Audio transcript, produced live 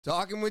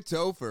Talking with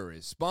Topher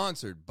is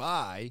sponsored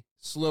by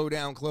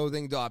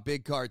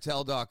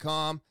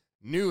slowdownclothing.bigcartel.com,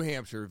 New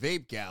Hampshire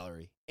Vape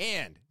Gallery,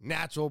 and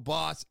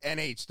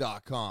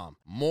naturalbossnh.com.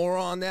 More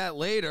on that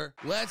later.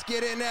 Let's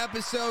get into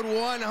episode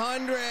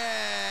 100.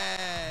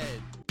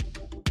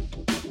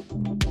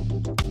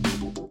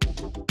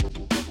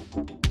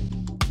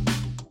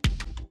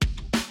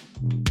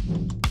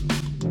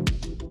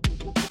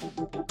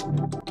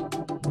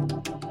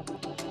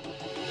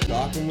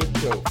 Talking with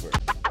Topher.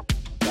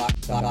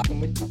 Talking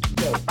with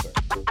Topher.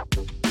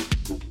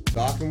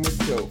 Talking with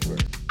Topher.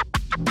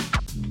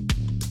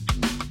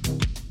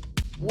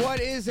 What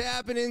is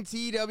happening,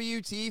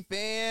 TWT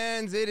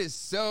fans? It is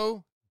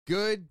so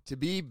good to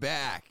be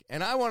back.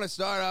 And I want to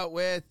start out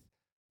with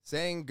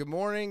saying good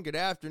morning, good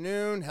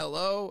afternoon,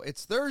 hello.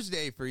 It's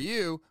Thursday for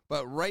you,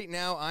 but right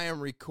now I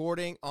am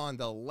recording on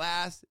the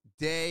last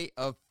day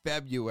of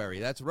February.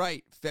 That's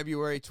right,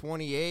 February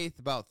 28th,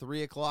 about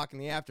 3 o'clock in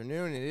the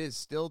afternoon. It is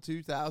still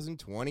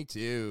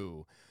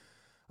 2022.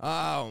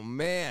 Oh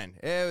man,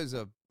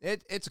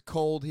 it's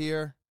cold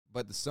here,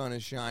 but the sun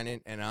is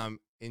shining and I'm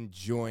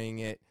enjoying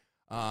it.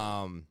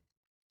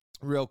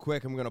 Real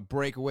quick, I'm going to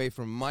break away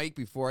from Mike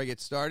before I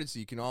get started so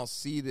you can all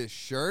see this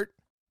shirt.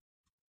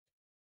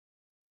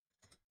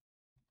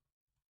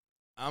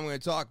 I'm going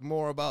to talk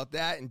more about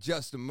that in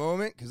just a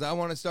moment because I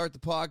want to start the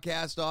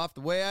podcast off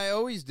the way I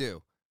always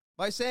do,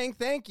 by saying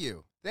thank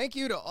you. Thank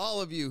you to all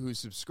of you who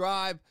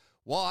subscribe,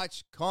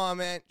 watch,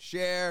 comment,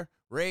 share,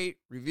 rate,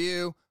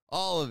 review,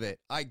 all of it.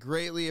 I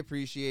greatly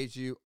appreciate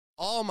you.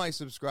 All my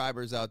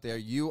subscribers out there,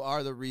 you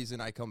are the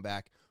reason I come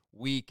back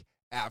week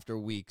after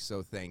week,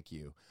 so thank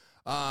you.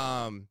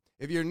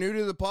 If you're new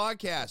to the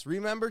podcast,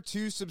 remember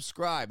to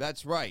subscribe.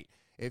 That's right.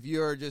 If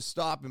you're just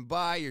stopping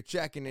by, you're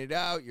checking it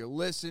out, you're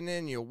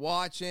listening, you're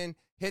watching,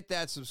 hit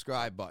that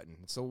subscribe button.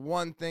 It's the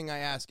one thing I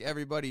ask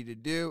everybody to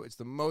do. It's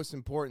the most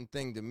important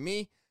thing to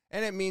me,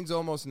 and it means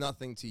almost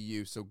nothing to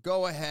you. So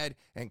go ahead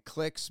and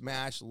click,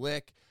 smash,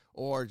 lick,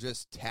 or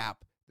just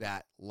tap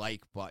that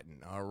like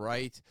button, all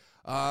right?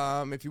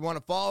 If you want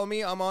to follow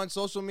me, I'm on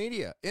social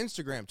media,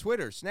 Instagram,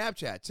 Twitter,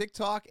 Snapchat,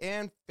 TikTok,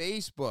 and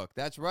Facebook.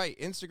 That's right,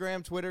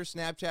 Instagram, Twitter,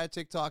 Snapchat,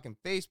 TikTok, and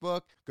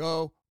Facebook.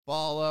 Go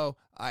follow.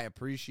 I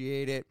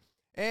appreciate it.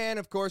 And,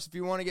 of course, if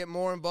you want to get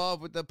more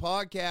involved with the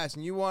podcast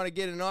and you want to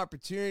get an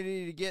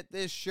opportunity to get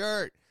this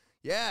shirt,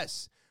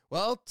 yes,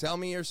 well, tell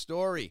me your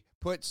story.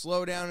 Put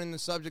slow down in the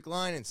subject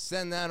line and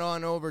send that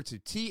on over to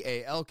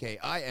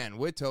TALKIN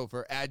with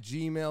Topher at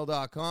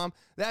gmail.com.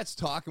 That's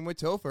talking with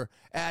Topher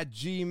at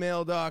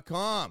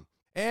gmail.com.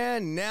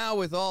 And now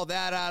with all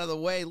that out of the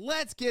way,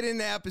 let's get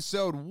into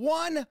episode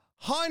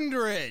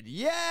 100.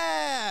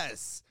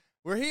 Yes,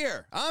 we're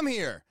here. I'm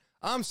here.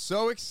 I'm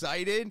so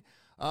excited.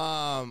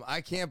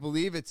 I can't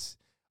believe it's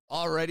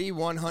already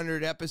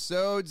 100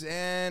 episodes,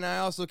 and I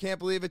also can't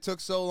believe it took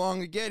so long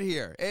to get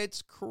here.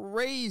 It's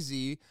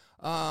crazy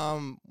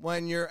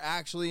when you're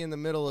actually in the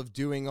middle of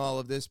doing all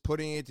of this,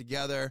 putting it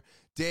together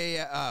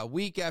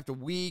week after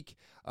week,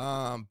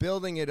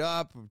 building it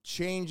up,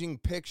 changing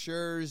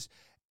pictures,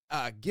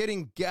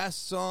 getting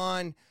guests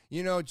on,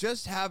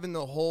 just having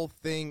the whole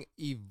thing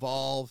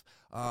evolve,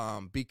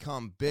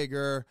 become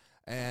bigger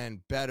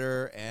and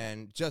better,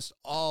 and just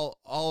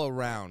all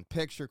around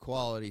picture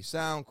quality,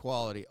 sound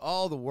quality,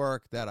 all the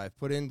work that I've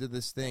put into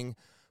this thing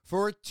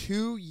for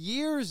 2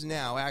 years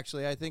now.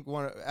 Actually, I think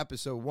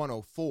episode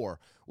 104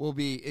 will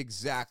be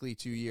exactly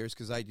 2 years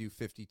because I do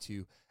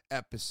 52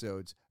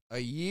 episodes a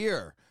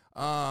year.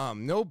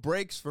 No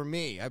breaks for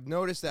me. I've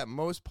noticed that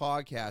most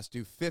podcasts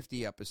do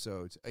 50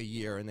 episodes a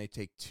year and they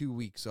take 2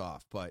 weeks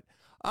off, but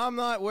I'm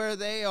not where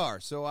they are,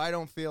 so I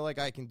don't feel like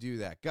I can do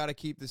that. Got to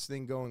keep this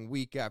thing going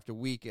week after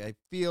week. I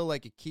feel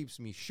like it keeps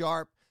me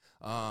sharp.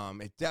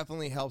 It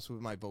definitely helps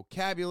with my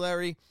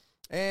vocabulary,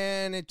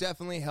 and it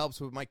definitely helps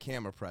with my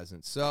camera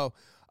presence. So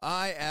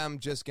I am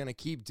just going to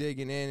keep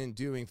digging in and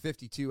doing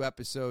 52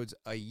 episodes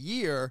a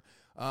year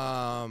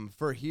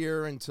for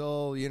here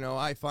until,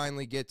 I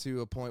finally get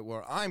to a point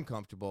where I'm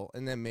comfortable,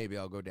 and then maybe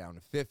I'll go down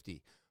to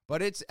 50.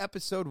 But it's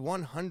episode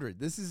 100.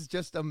 This is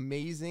just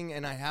amazing,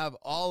 and I have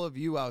all of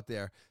you out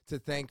there to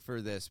thank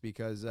for this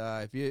because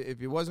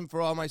if it wasn't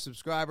for all my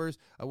subscribers,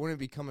 I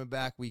wouldn't be coming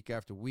back week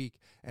after week,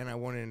 and I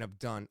wouldn't have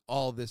done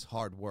all this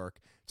hard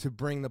work to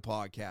bring the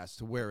podcast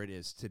to where it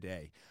is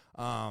today.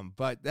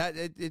 But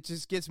it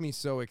just gets me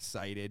so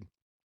excited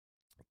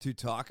to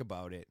talk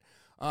about it.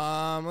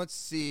 Let's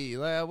see.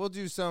 We'll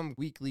do some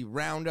weekly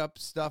roundup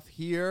stuff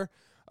here.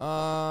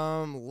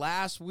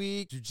 Last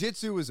week,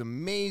 jiu-jitsu was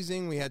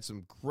amazing. We had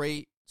some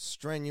great,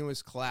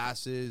 strenuous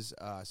classes,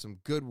 some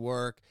good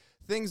work,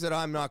 things that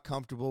I'm not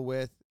comfortable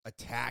with,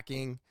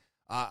 attacking.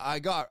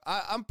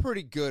 I'm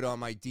pretty good on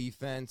my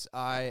defense.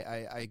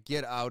 I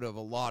get out of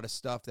a lot of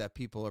stuff that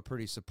people are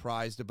pretty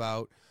surprised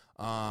about,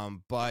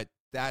 but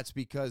that's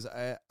because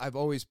I've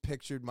always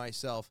pictured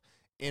myself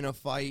in a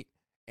fight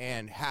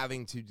and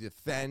having to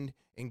defend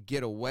and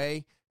get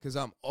away, because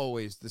I'm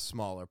always the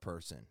smaller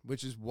person,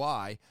 which is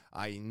why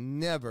I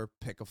never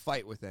pick a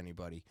fight with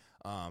anybody,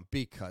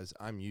 because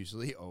I'm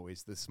usually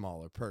always the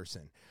smaller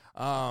person.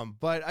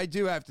 But I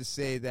do have to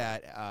say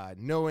that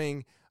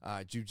knowing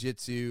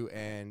jiu-jitsu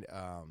and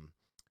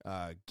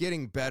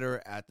getting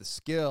better at the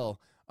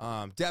skill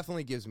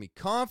definitely gives me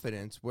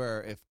confidence,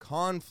 where if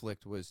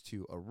conflict was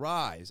to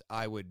arise,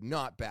 I would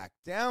not back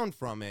down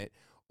from it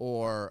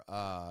or,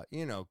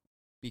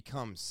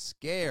 become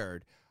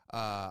scared.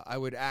 I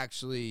would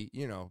actually,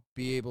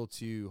 be able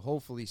to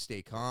hopefully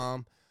stay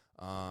calm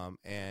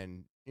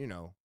and,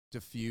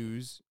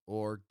 diffuse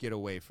or get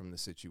away from the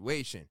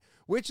situation,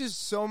 which is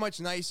so much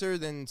nicer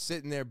than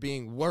sitting there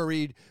being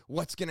worried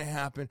what's going to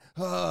happen.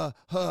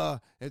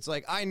 It's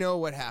like, I know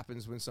what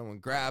happens when someone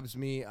grabs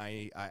me.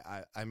 I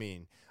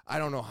mean, I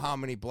don't know how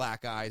many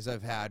black eyes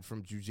I've had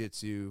from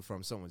jiu-jitsu,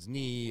 from someone's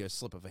knee, a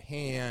slip of a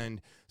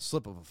hand,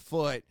 slip of a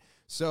foot.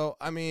 So,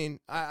 I mean,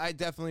 I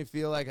definitely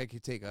feel like I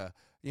could take a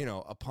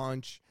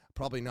punch,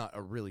 probably not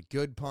a really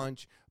good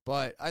punch,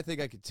 but I think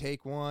I could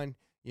take one,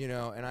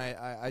 and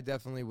I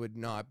definitely would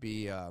not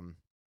be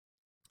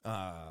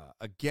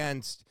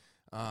against,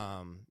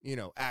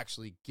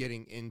 actually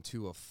getting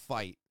into a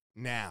fight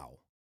now.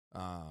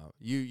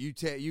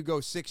 You go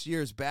 6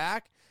 years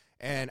back,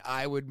 and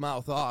I would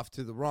mouth off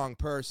to the wrong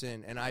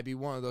person, and I'd be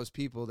one of those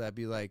people that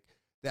be like,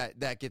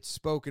 that gets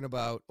spoken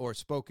about or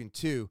spoken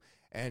to,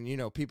 and,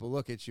 people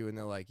look at you and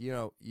they're like,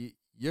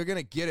 you're going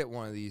to get it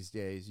one of these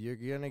days. You're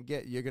going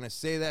to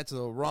say that to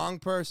the wrong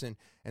person,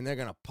 and they're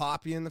going to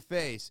pop you in the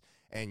face,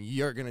 and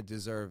you're going to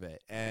deserve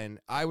it. And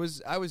I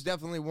was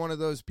definitely one of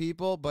those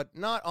people, but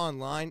not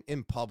online,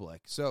 in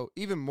public. So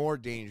even more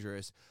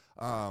dangerous,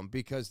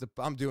 because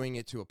I'm doing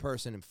it to a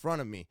person in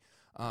front of me,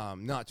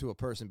 not to a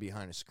person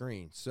behind a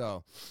screen.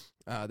 So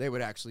they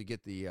would actually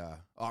get the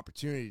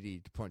opportunity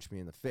to punch me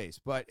in the face.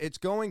 But it's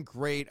going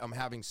great. I'm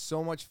having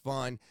so much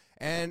fun.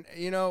 And,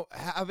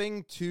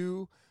 having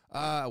to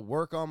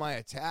work on my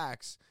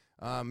attacks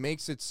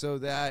makes it so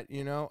that,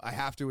 I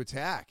have to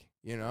attack.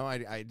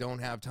 I don't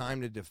have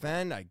time to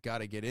defend. I got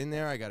to get in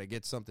there. I got to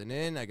get something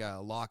in. I got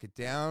to lock it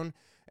down.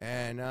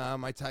 And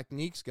my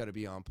technique's got to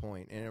be on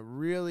point. And it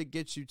really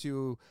gets you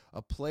to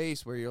a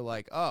place where you're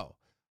like, oh,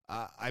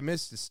 I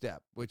missed a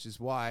step, which is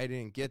why I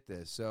didn't get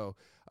this. So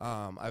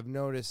I've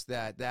noticed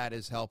that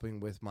is helping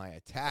with my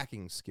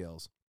attacking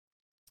skills.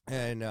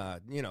 And,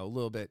 a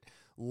little bit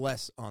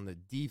less on the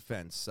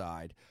defense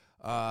side.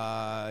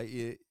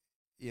 Going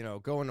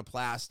to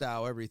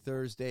Plastow every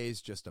Thursday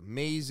is just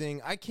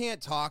amazing. I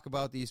can't talk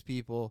about these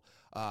people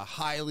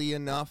highly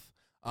enough.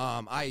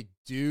 I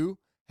do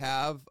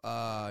have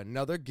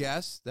another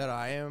guest that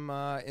I am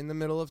in the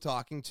middle of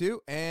talking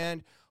to,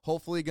 and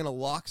hopefully going to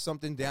lock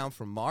something down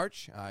for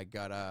March. I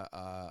got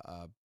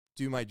to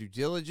do my due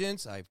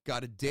diligence. I've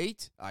got a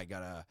date. I got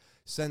to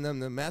send them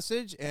the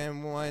message,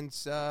 and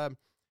once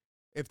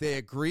if they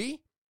agree,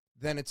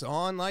 then it's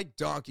on like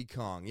Donkey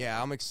Kong.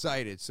 Yeah, I'm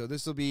excited. So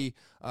this will be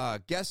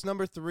guest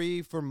number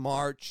 3 for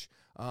March.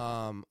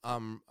 I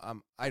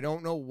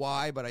don't know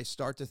why, but I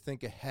start to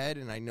think ahead,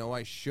 and I know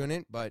I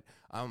shouldn't, but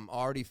I'm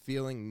already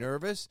feeling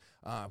nervous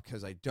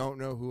because I don't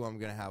know who I'm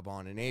going to have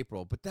on in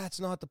April. But that's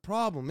not the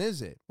problem,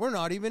 is it? We're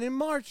not even in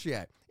March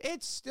yet.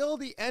 It's still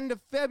the end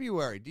of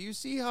February. Do you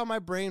see how my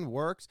brain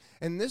works?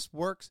 And this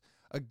works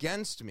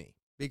against me.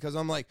 Because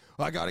I'm like,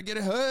 I got to get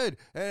ahead.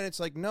 And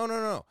it's like,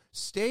 no.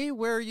 Stay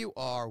where you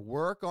are.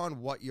 Work on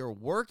what you're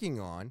working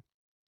on.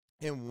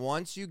 And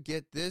once you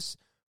get this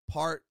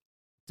part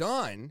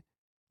done,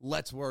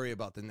 let's worry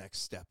about the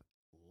next step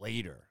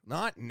later.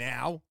 Not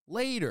now,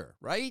 later,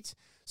 right?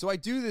 So I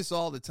do this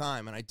all the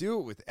time, and I do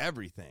it with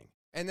everything.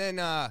 And then,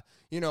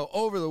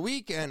 over the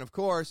weekend, of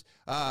course,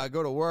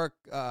 go to work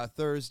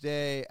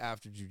Thursday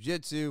after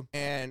jiu-jitsu,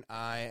 and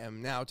I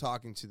am now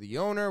talking to the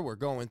owner. We're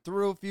going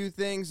through a few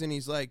things, and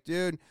he's like,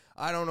 dude,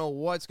 I don't know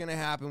what's going to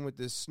happen with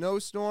this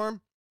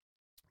snowstorm,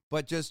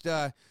 but just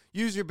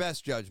use your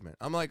best judgment.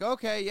 I'm like,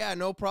 okay, yeah,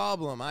 no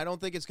problem. I don't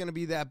think it's going to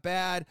be that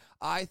bad.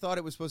 I thought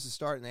it was supposed to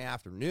start in the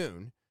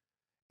afternoon,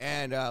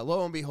 and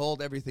lo and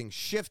behold, everything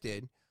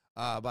shifted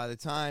by the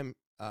time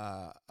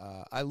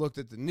I looked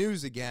at the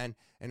news again,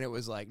 and it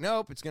was like,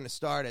 nope, it's going to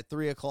start at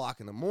 3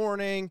 o'clock in the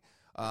morning,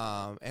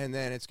 and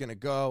then it's going to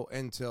go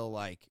until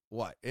like,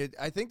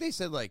 I think they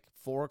said like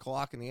 4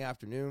 o'clock in the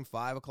afternoon,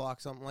 5 o'clock,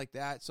 something like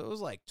that. So it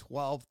was like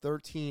 12,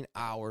 13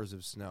 hours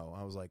of snow.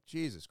 I was like,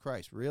 Jesus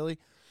Christ, really?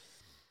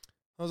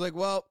 I was like,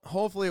 well,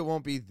 hopefully it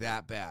won't be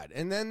that bad.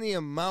 And then the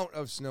amount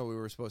of snow we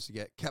were supposed to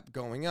get kept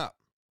going up.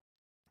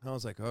 I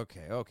was like,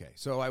 okay.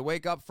 So I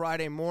wake up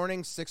Friday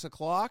morning, 6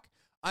 o'clock.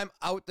 I'm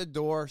out the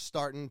door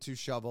starting to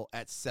shovel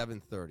at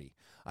 7:30.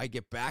 I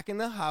get back in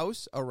the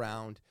house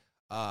around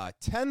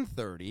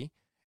 10:30,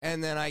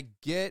 and then I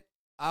get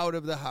out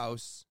of the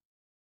house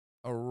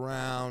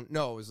around,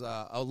 no, it was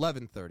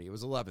 11:30. It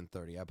was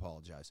 11:30. I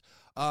apologize.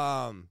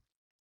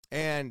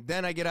 And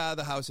then I get out of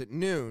the house at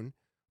noon,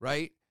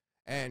 right,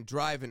 and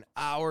drive an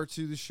hour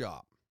to the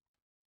shop.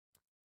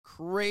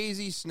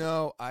 Crazy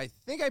snow. I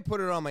think I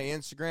put it on my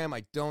Instagram.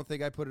 I don't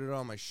think I put it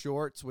on my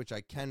shorts, which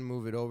I can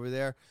move it over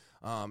there.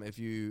 If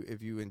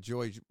you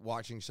enjoy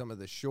watching some of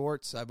the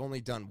shorts, I've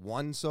only done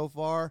one so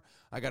far.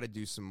 I got to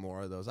do some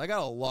more of those. I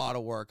got a lot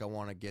of work I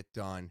want to get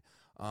done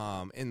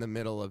in the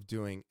middle of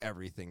doing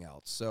everything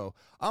else. So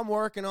I'm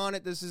working on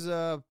it. This is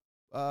a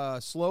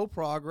slow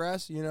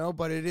progress,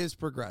 but it is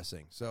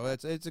progressing. So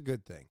it's a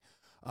good thing.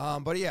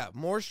 But yeah,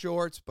 more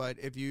shorts. But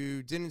if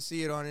you didn't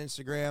see it on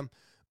Instagram,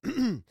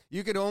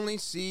 you could only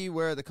see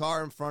where the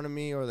car in front of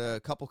me or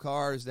the couple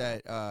cars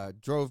that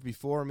drove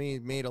before me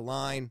made a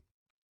line,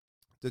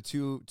 the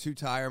two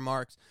tire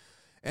marks,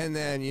 and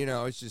then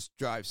it's just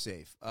drive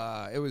safe.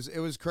 It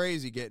was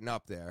crazy getting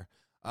up there.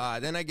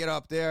 Then I get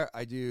up there,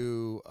 I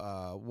do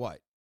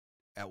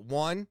at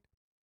 1,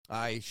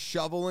 I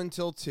shovel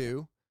until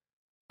 2,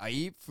 I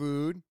eat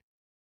food,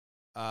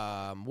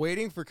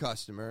 waiting for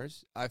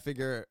customers. I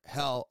figure,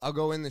 hell, I'll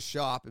go in the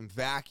shop and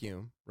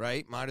vacuum,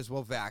 right? Might as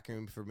well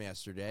vacuum from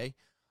yesterday,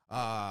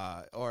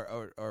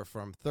 or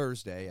from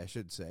Thursday, I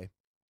should say.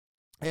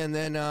 And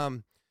then,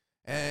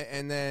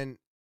 and then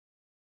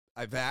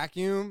I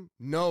vacuum,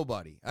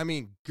 nobody. I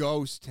mean,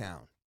 ghost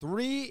town.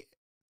 3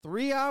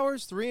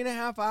 hours,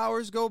 3.5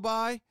 hours go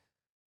by,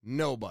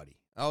 nobody.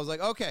 I was like,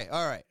 okay,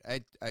 all right.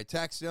 I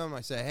text him.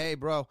 I say, hey,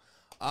 bro,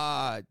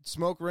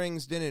 smoke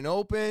rings didn't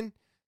open.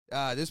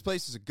 This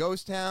place is a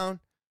ghost town.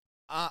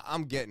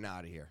 I'm getting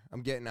out of here.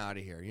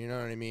 You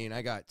know what I mean?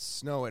 I got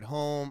snow at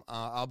home.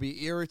 I'll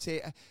be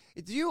irritated.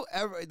 Do you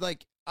ever,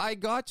 I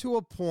got to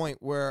a point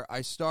where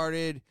I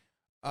started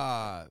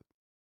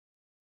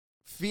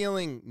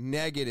feeling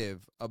negative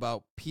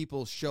about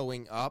people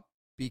showing up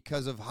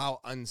because of how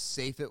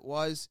unsafe it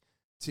was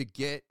to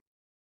get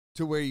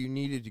to where you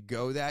needed to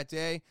go that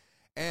day.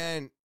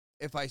 And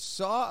if I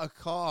saw a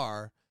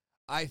car,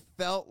 I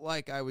felt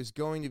like I was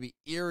going to be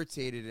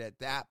irritated at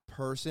that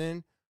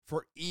person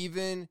for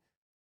even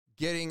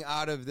getting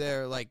out of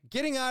their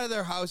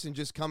house and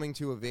just coming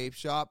to a vape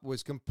shop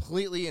was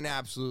completely and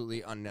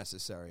absolutely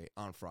unnecessary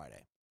on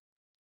Friday.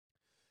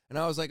 And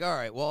I was like, all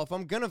right, well, if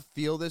I'm going to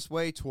feel this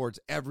way towards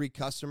every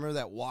customer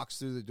that walks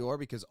through the door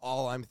because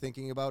all I'm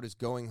thinking about is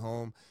going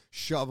home,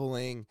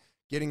 shoveling,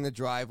 getting the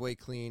driveway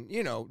clean,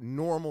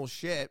 normal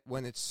shit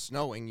when it's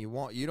snowing.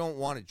 You don't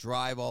want to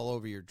drive all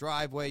over your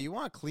driveway. You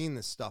want to clean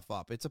this stuff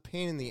up. It's a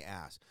pain in the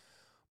ass.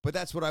 But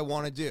that's what I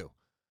want to do.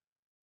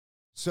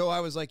 So I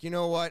was like, you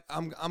know what?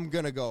 I'm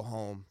going to go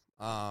home.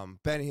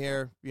 Been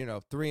here,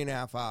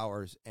 3.5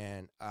 hours,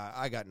 and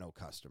I got no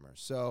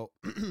customers. So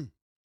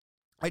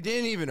I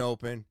didn't even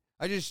open.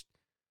 I just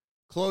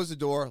closed the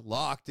door,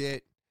 locked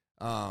it,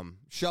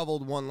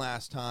 shoveled one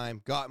last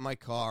time, got in my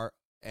car,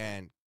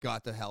 and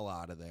got the hell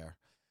out of there.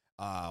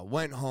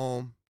 Went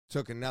home,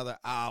 took another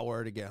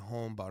hour to get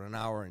home, about an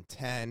hour and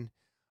 10,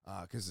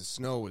 because the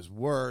snow was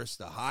worse.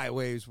 The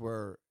highways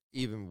were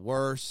even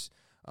worse.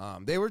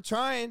 They were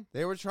trying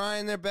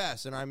their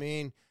best. And I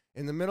mean,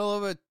 in the middle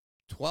of a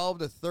 12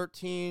 to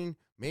 13,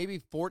 maybe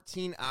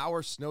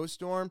 14-hour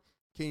snowstorm,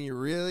 can you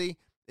really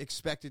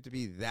expect it to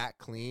be that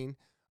clean?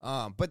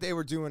 But they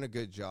were doing a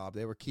good job.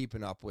 They were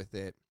keeping up with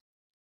it.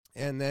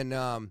 And then,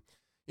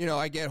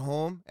 I get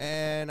home,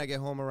 and I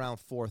get home around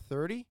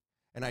 4:30,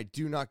 and I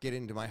do not get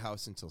into my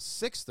house until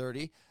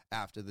 6:30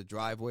 after the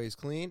driveway is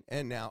clean.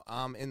 And now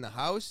I'm in the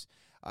house.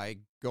 I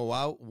go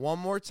out one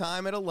more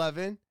time at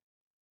 11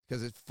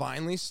 because it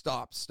finally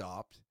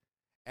stopped.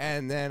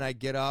 And then I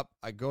get up,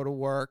 I go to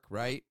work,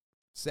 right?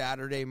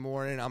 Saturday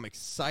morning, I'm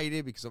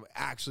excited because I'm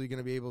actually going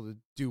to be able to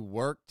do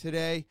work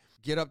today.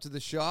 Get up to the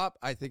shop.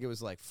 I think it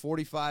was like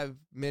 45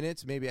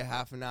 minutes, maybe a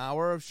half an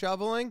hour of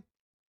shoveling.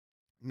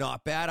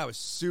 Not bad. I was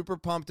super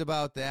pumped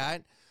about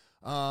that.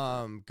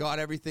 Got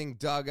everything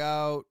dug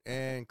out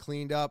and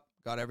cleaned up,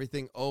 got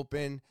everything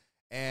open.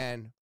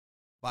 And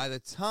by the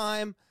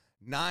time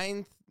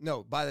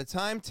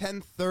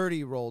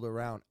 10:30 rolled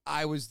around,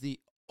 I was the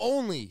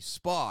only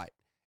spot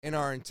in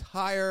our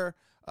entire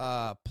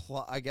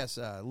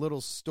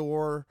little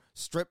store,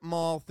 strip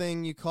mall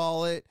thing you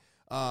call it,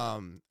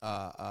 in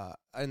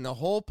the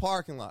whole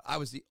parking lot. I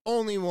was the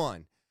only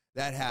one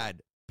that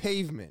had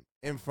pavement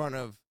in front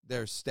of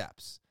their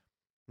steps.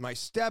 My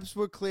steps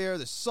were clear.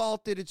 The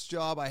salt did its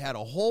job. I had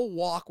a whole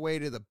walkway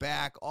to the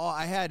back.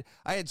 I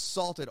had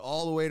salted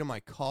all the way to my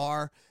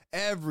car.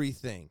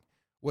 Everything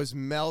was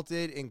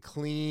melted and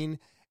clean,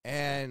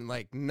 and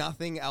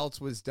nothing else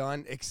was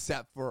done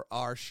except for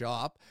our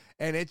shop.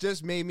 And it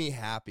just made me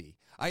happy.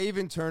 I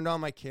even turned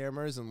on my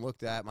cameras and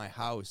looked at my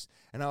house,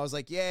 and I was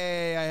like,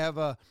 yay, I have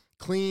a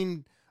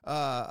clean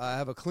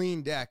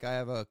deck. I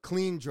have a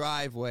clean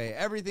driveway.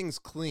 Everything's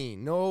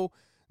clean. No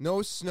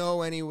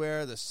snow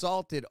anywhere. The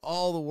salt did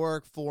all the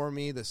work for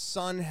me. The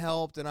sun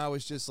helped, and I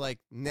was just like,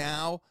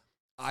 now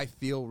I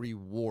feel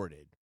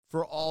rewarded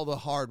for all the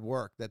hard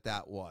work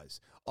that was.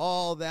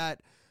 All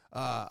that,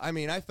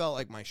 I felt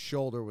like my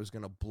shoulder was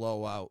going to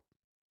blow out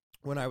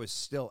when I was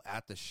still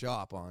at the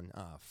shop on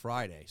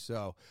Friday.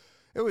 So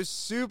it was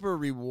super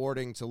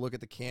rewarding to look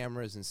at the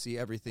cameras and see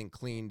everything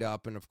cleaned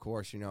up. And, of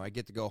course, I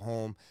get to go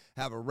home,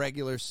 have a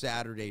regular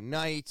Saturday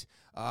night,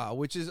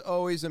 which is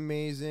always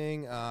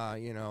amazing.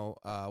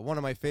 One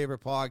of my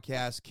favorite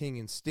podcasts, King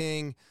and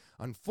Sting,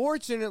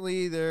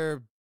 Unfortunately,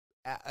 they're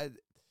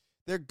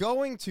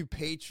going to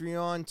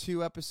Patreon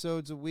 2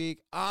 episodes a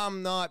week.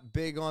 I'm not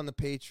big on the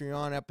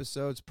Patreon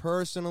episodes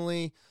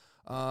personally.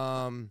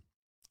 I'm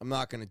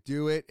not going to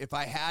do it. If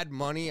I had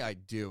money,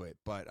 I'd do it,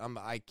 but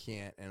I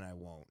can't and I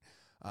won't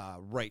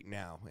right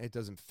now. It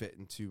doesn't fit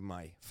into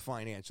my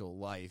financial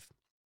life.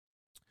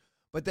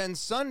 But then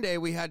Sunday,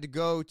 we had to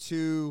go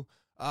to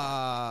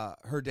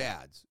her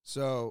dad's.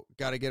 So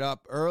got to get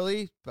up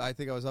early. I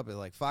think I was up at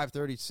like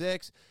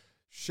 5:36,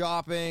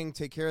 shopping,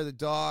 take care of the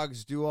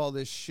dogs, do all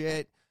this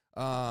shit.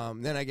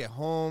 Then I get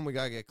home, we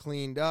got to get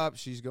cleaned up.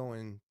 She's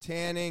going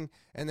tanning,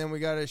 and then we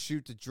got to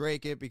shoot to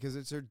Drake it because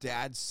it's her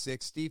dad's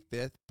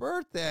 65th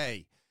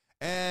birthday.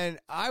 And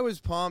I was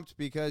pumped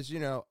because, you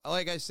know,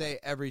 like I say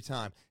every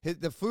time,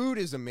 the food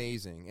is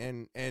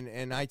amazing.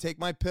 And I take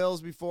my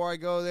pills before I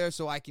go there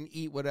so I can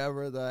eat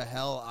whatever the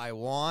hell I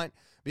want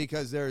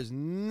because there's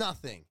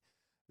nothing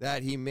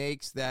that he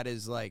makes that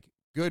is, like,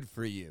 good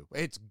for you.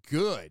 It's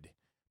good,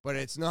 but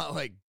it's not,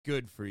 like,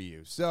 good for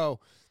you. So,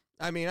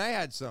 I mean, I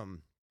had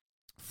some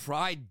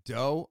fried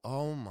dough.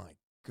 Oh, my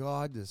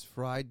God, this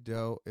fried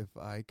dough, if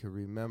I could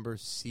remember,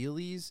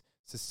 Cece's,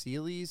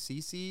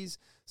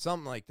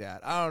 something like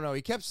that. I don't know.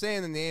 He kept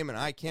saying the name, and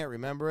I can't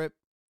remember it.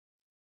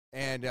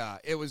 And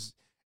it was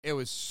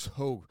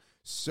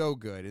so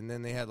good. And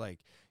then they had, like,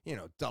 you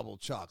know, double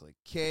chocolate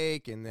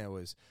cake, and there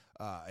was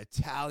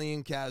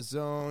Italian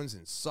calzones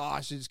and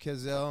sausage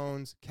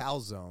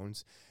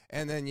calzones.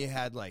 And then you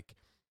had, like,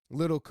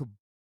 little,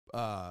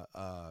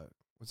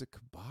 was it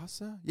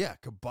kielbasa? Yeah,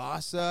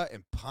 kielbasa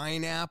and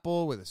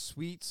pineapple with a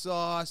sweet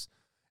sauce.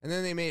 And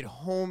then they made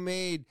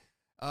homemade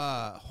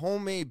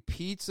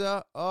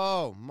pizza.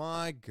 Oh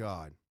my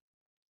God.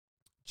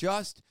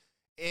 Just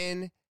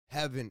in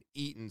heaven,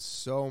 eating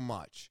so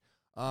much.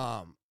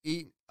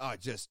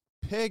 Just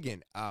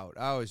pigging out.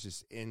 I was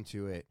just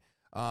into it.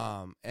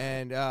 So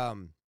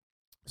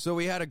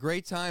we had a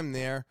great time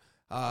there.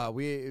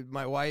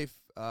 My wife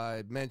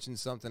mentioned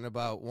something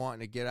about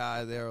wanting to get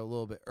out of there a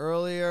little bit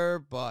earlier,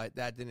 but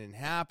that didn't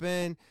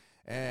happen.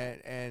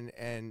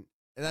 And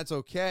that's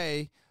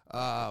okay.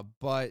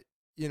 But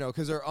you know,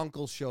 because her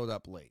uncle showed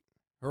up late.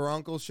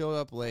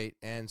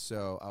 And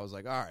so I was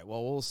like, all right,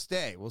 well, we'll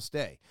stay.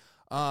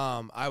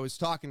 I was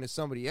talking to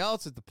somebody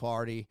else at the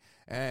party,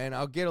 and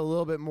I'll get a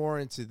little bit more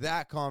into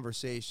that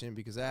conversation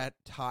because that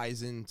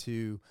ties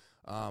into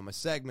a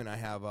segment I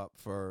have up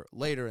for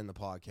later in the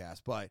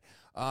podcast. But,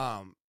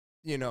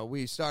 you know,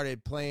 we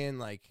started playing,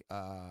 like,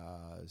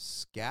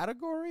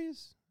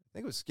 categories. I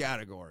think it was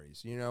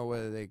categories, you know,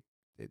 whether they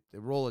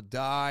roll a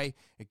die,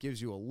 it gives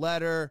you a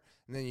letter,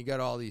 and then you got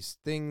all these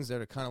things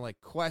that are kind of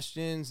like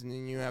questions, and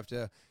then you have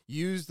to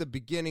use the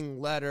beginning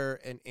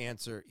letter and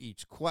answer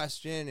each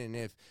question. And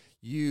if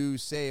you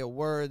say a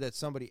word that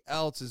somebody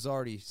else has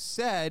already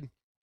said,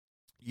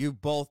 you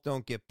both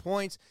don't get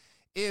points.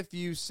 If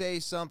you say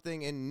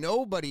something and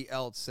nobody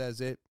else says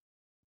it,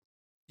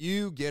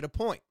 you get a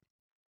point.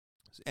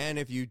 And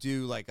if you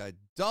do like a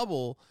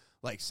double,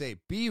 like say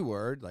B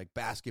word, like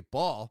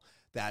basketball,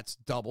 that's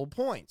double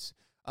points.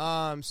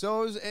 I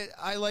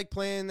like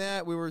playing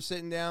that. We were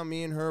sitting down,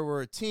 me and her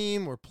were a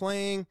team, we're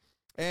playing,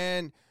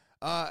 and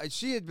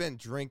she had been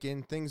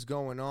drinking, things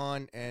going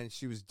on, and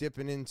she was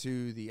dipping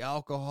into the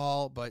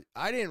alcohol, but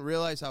I didn't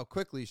realize how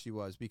quickly she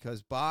was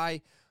because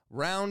by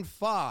round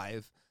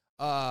 5,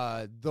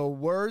 the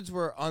words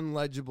were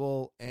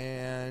unlegible,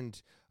 and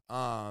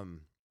I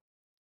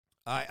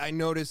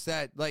noticed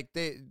that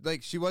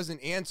she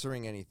wasn't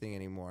answering anything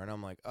anymore, and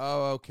I'm like,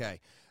 oh, okay.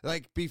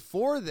 Like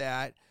before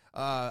that,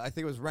 I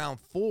think it was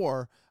round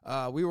 4.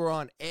 We were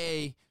on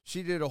A.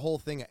 She did a whole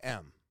thing of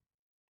M.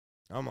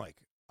 I'm like,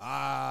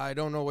 I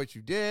don't know what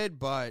you did,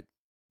 but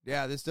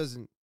yeah, this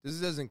doesn't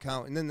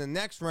count. And then the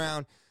next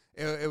round,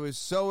 it was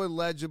so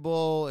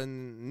illegible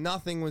and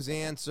nothing was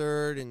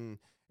answered, and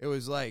it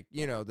was like,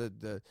 you know,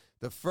 the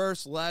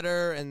first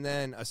letter and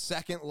then a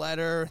second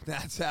letter.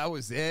 That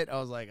was it. I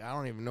was like, I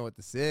don't even know what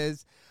this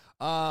is.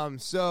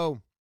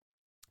 So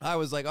I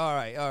was like, all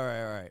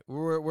right.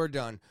 We're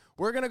done.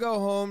 We're going to go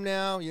home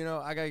now. You know,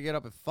 I got to get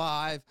up at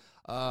 5.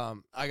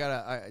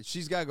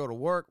 She's got to go to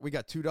work. We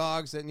got 2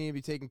 dogs that need to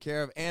be taken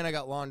care of, and I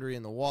got laundry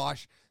in the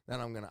wash that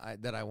I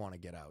want to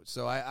get out.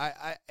 So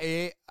I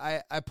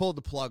pulled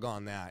the plug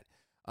on that.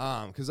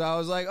 Cause I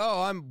was like,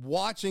 oh, I'm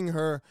watching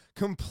her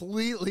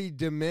completely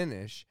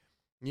diminish.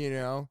 You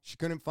know, she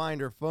couldn't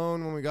find her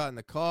phone when we got in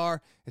the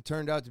car. It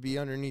turned out to be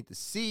underneath the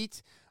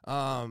seat.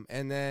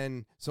 And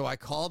then, so I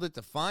called it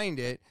to find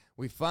it.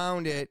 We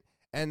found it.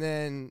 And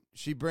then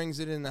she brings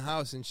it in the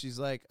house and she's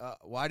like,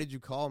 why did you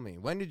call me?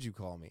 When did you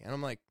call me? And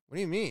I'm like, what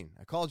do you mean?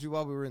 I called you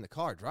while we were in the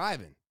car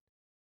driving.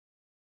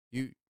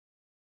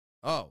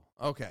 Oh,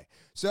 okay.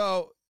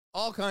 So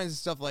all kinds of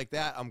stuff like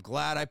that. I'm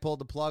glad I pulled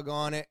the plug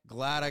on it.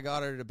 Glad I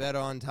got her to bed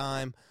on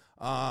time.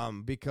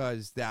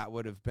 Because that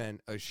would have been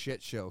a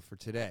shit show for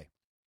today.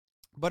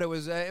 But it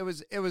was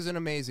an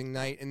amazing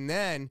night. And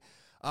then,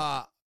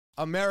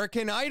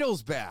 American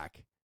Idol's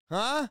back.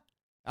 Huh?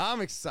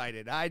 I'm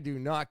excited. I do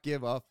not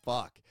give a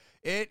fuck.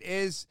 It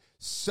is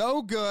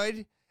so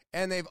good.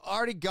 and they've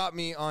already got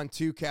me on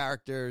 2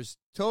 characters.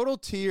 Total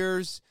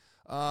tears.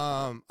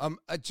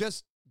 It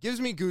just gives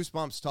me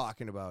goosebumps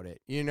talking about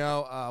it. You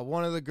know,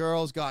 one of the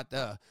girls got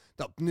the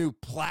new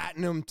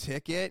platinum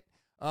ticket.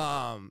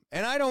 And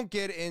I don't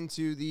get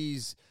into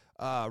these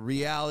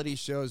reality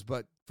shows,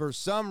 but for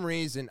some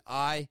reason,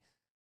 I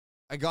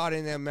got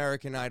into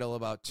American Idol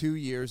about 2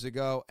 years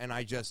ago, and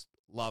I just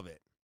love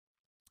it.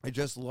 I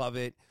just love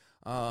it.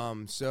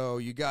 So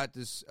you got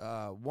this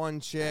one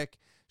chick.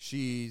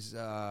 She's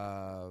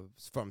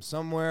from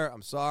somewhere.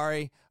 I'm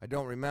sorry. I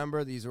don't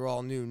remember. These are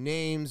all new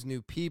names,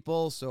 new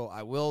people, so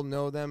I will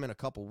know them in a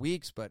couple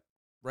weeks, but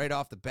right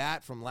off the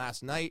bat from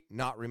last night,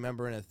 not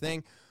remembering a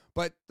thing.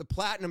 But the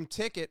platinum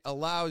ticket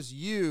allows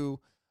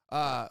you,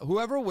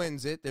 whoever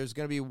wins it, there's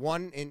going to be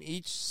one in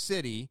each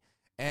city,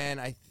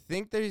 and I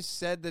think they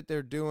said that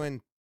they're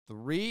doing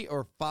 3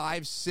 or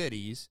 5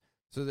 cities,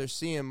 so they're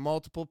seeing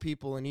multiple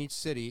people in each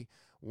city.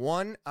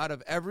 One out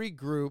of every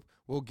group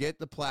will get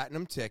the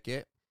platinum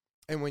ticket,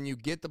 and when you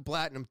get the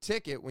platinum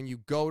ticket, when you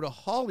go to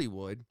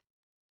Hollywood,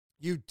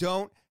 you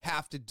don't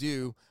have to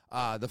do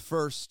the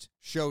first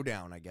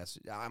showdown, I guess.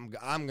 I'm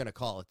going to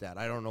call it that.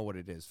 I don't know what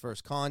it is.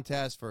 First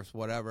contest, first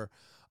whatever.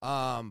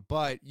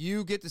 But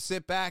you get to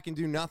sit back and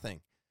do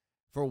nothing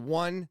for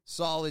one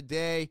solid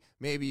day.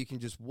 Maybe you can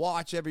just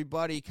watch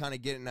everybody, kind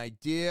of get an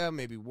idea,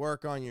 maybe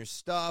work on your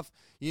stuff.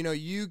 You know,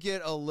 you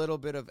get a little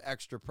bit of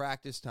extra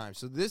practice time.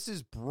 So this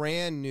is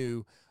brand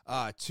new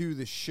to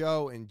the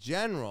show in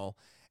general.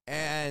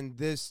 And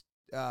this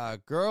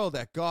girl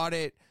that got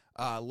it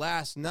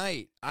last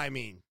night, I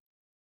mean,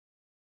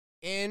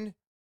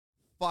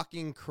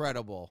 fucking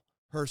incredible.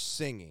 Her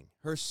singing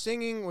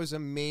was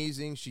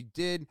amazing. She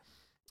did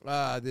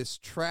this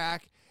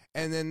track,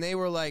 and then they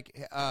were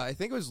like, I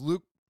think it was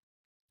Luke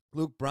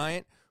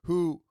Bryant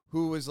who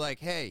was like,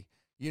 hey,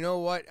 you know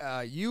what?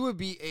 You would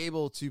be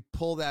able to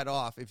pull that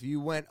off if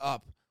you went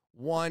up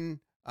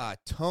one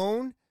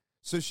tone.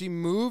 So she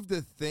moved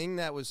the thing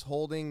that was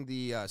holding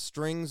the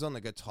strings on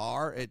the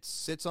guitar. It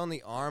sits on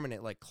the arm and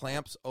it like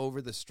clamps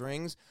over the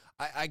strings.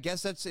 I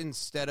guess that's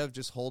instead of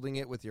just holding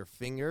it with your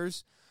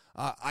fingers.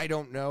 I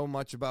don't know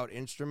much about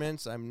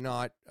instruments. I'm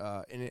not,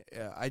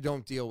 I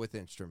don't deal with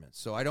instruments,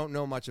 so I don't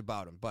know much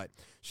about them. But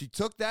she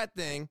took that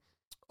thing,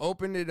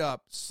 opened it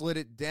up, slid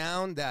it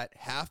down that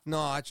half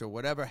notch or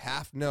whatever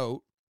half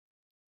note,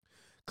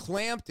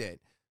 clamped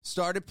it,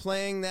 started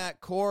playing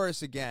that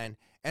chorus again,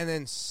 and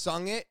then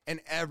sung it, and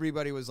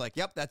everybody was like,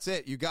 yep, that's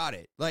it, you got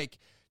it. Like,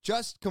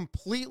 just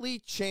completely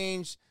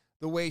changed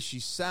the way she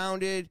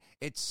sounded.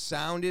 It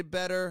sounded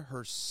better.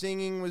 Her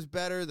singing was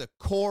better. The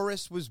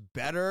chorus was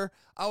better.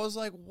 I was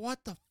like,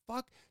 what the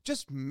fuck?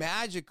 Just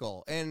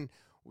magical. And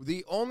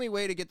the only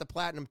way to get the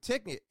platinum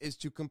ticket is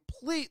to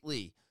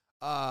completely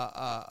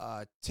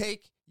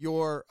take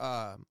your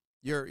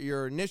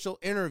initial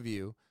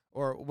interview,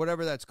 or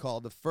whatever that's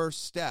called, the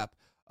first step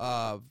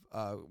of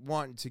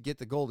wanting to get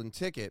the golden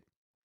ticket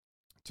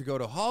to go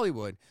to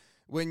Hollywood,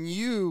 when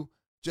you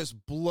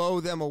just blow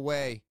them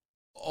away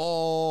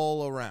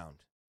all around,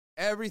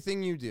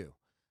 everything you do.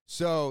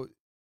 So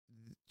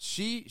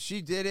she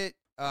did it.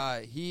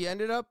 He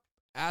ended up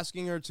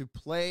asking her to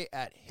play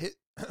at his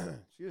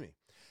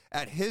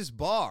at his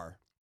bar,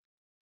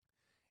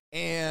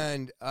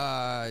 and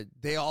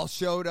they all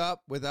showed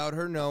up without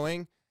her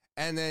knowing,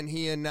 and then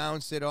he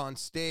announced it on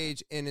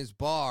stage in his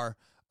bar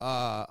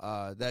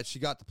that she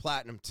got the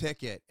platinum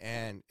ticket,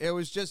 and it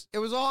was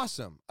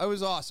awesome. It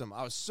was awesome.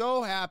 I was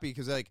so happy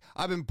because, like,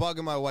 I've been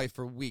bugging my wife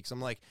for weeks. I'm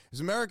like,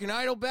 is American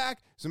Idol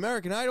back? Is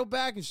American Idol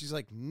back? And she's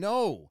like,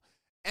 no,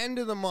 end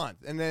of the month.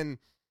 And then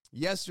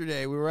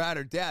yesterday we were at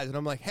her dad's, and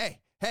I'm like, hey,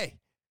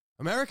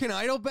 American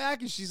Idol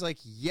back? And she's like,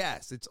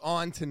 yes, it's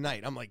on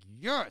tonight. I'm like,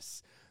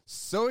 yes,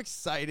 so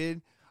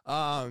excited.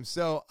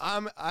 So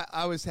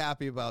I was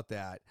happy about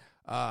that.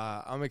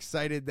 I'm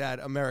excited that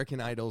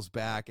American Idol's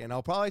back, and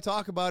I'll probably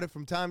talk about it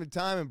from time to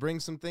time and bring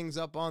some things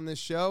up on this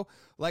show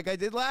like I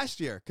did last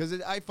year, because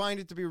I find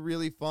it to be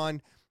really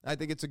fun. I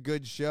think it's a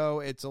good show.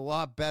 It's a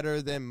lot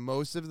better than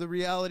most of the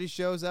reality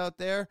shows out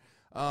there.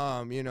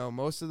 You know,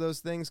 most of those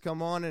things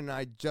come on, and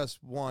I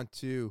just want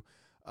to,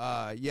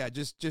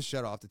 just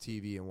shut off the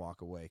TV and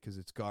walk away because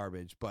it's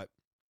garbage. But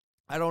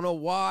I don't know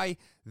why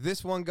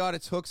this one got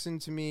its hooks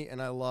into me,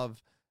 and I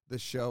love the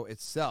show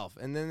itself.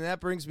 And then that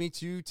brings me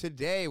to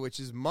today, which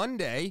is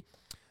Monday.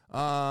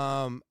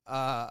 I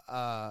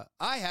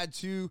had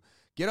to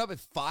get up at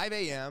 5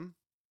 a.m.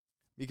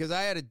 because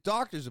I had a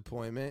doctor's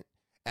appointment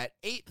at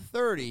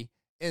 8:30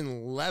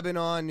 in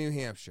Lebanon, New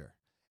Hampshire.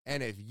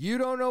 And if you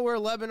don't know where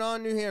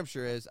Lebanon, New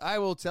Hampshire is, I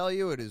will tell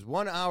you it is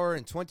 1 hour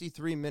and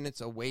 23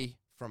 minutes away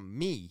from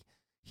me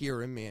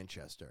here in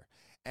Manchester.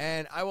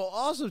 And I will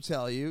also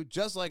tell you,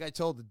 just like I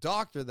told the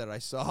doctor that I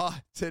saw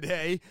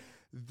today,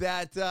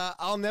 that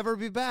I'll never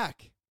be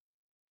back.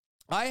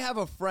 I have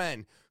a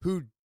friend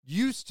who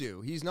used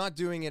to, he's not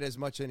doing it as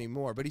much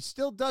anymore, but he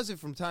still does it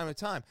from time to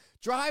time,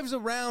 drives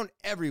around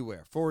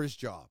everywhere for his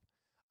job.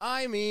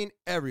 I mean,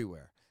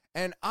 everywhere.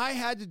 And I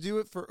had to do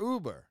it for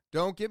Uber.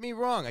 Don't get me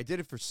wrong. I did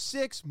it for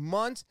 6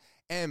 months,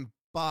 and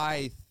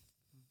by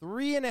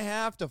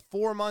 3.5 to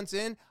 4 months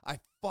in, I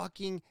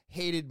fucking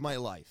hated my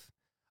life.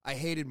 I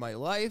hated my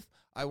life.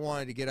 I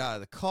wanted to get out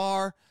of the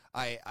car.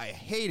 I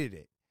hated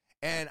it.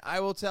 And I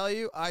will tell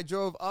you, I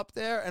drove up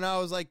there and I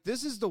was like,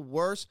 this is the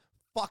worst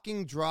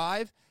fucking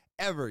drive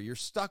ever. You're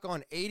stuck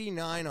on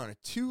 89 on a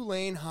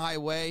 2-lane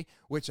highway,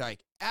 which I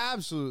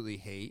absolutely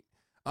hate.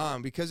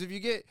 Because if you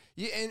get,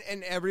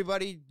 and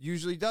everybody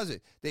usually does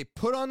it, they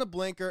put on the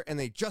blinker and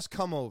they just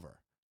come over.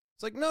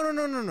 It's like,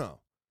 no.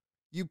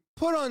 You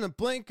put on the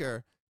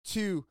blinker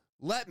to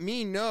let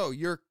me know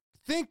you're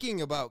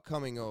thinking about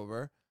coming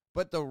over,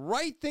 but the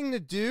right thing to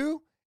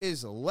do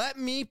is let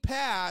me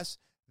pass,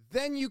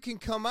 then you can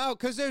come out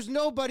because there's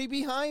nobody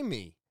behind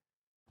me.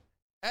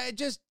 It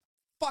just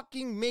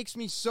fucking makes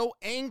me so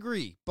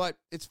angry, but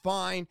it's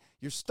fine.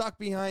 You're stuck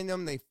behind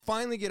them. They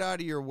finally get out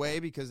of your way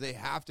because they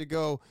have to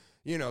go,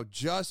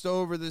 just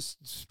over this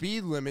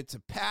speed limit to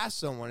pass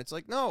someone. It's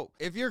like, no,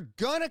 if you're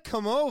gonna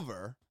come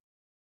over,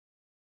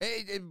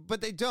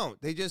 but they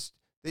don't. They just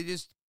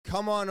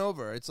come on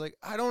over. It's like,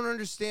 I don't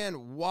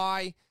understand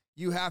why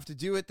you have to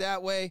do it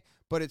that way,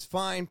 but it's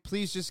fine.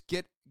 Please just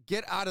get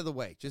out of the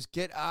way. Just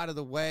get out of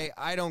the way.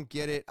 I don't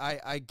get it.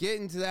 I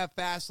get into that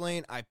fast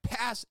lane. I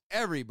pass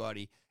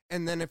everybody.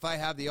 And then if I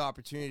have the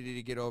opportunity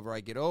to get over, I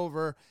get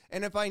over.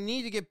 And if I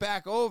need to get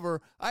back over,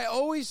 I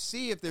always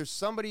see if there's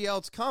somebody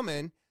else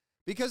coming.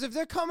 Because if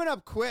they're coming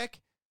up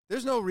quick,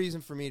 there's no reason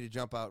for me to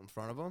jump out in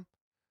front of them.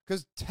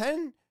 Because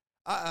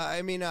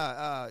 9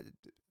 out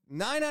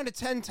of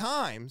 10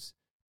 times,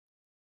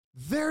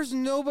 there's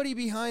nobody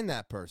behind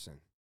that person.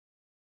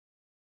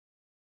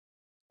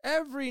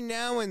 Every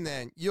now and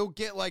then, you'll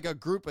get like a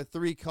group of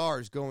 3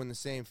 cars going the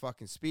same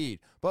fucking speed.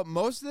 But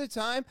most of the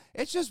time,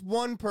 it's just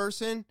one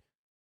person.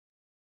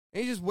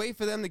 And you just wait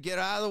for them to get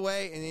out of the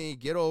way, and then you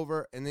get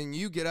over, and then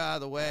you get out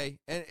of the way.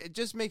 And it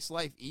just makes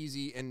life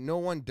easy, and no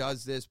one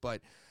does this.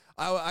 But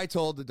I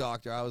told the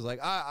doctor, I was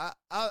like,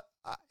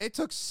 it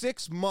took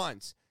 6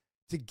 months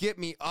to get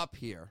me up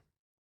here,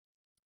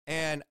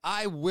 and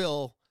I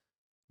will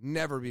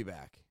never be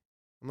back.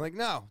 I'm like,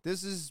 no,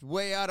 this is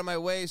way out of my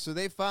way. So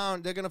they're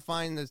going to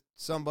find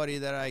somebody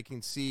that I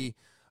can see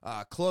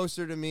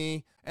closer to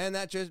me, and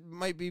that just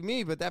might be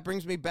me. But that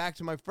brings me back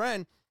to my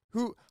friend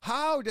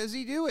how does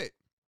he do it?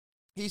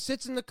 He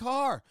sits in the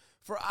car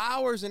for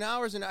hours and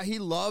hours, and he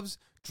loves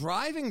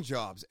driving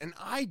jobs. And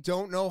I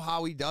don't know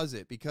how he does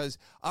it, because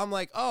I'm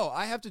like, oh,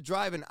 I have to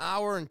drive an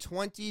hour and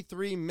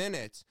 23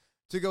 minutes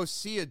to go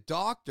see a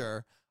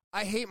doctor.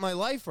 I hate my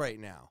life right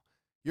now.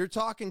 You're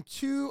talking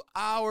 2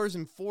 hours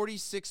and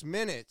 46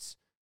 minutes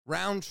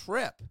round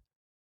trip.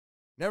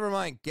 Never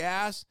mind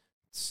gas,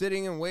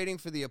 sitting and waiting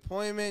for the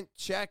appointment,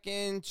 check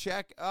in,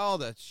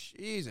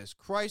 Jesus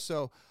Christ.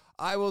 So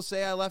I will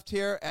say I left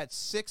here at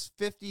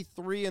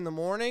 6:53 in the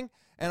morning,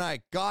 and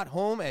I got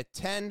home at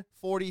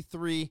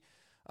 10:43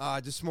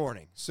 this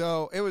morning.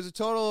 So it was a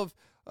total of,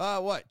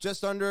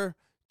 just under,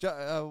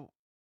 10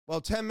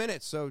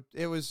 minutes. So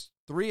it was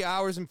 3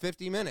 hours and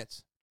 50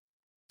 minutes,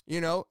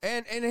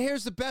 and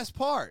here's the best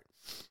part.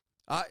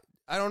 I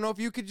don't know if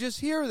you could just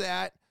hear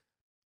that.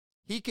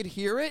 He could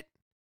hear it.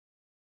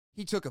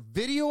 He took a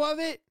video of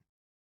it,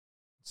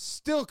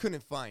 still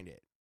couldn't find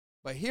it.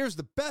 But here's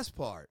the best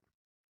part.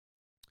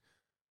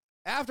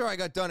 After I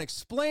got done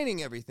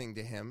explaining everything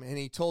to him, and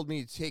he told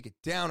me to take it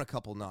down a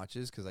couple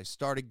notches because I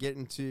started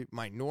getting to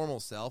my normal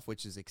self,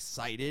 which is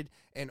excited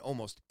and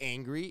almost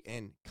angry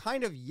and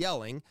kind of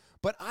yelling,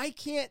 but I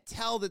can't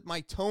tell that my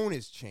tone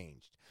has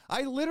changed.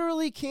 I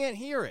literally can't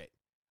hear it.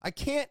 I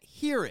can't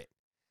hear it.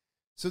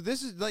 So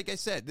this is, like I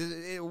said,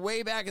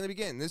 way back in the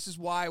beginning, this is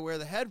why I wear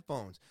the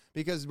headphones,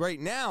 because right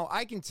now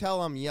I can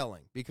tell I'm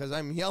yelling because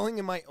I'm yelling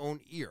in my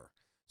own ear.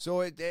 So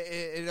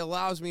it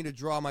allows me to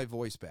draw my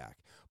voice back.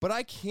 But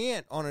I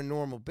can't on a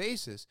normal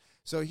basis.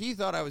 So he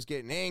thought I was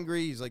getting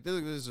angry. He's like, this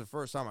is the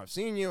first time I've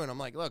seen you. And I'm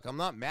like, look, I'm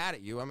not mad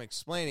at you. I'm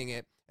explaining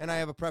it. And I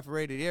have a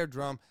perforated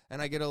eardrum,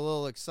 and I get a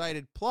little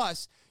excited.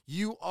 Plus,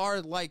 you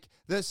are like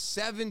the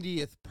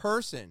 70th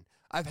person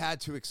I've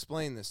had to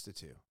explain this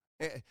to.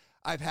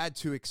 I've had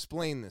to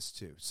explain this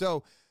to.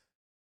 So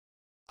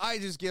I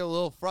just get a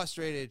little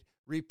frustrated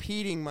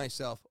repeating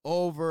myself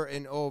over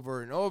and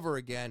over and over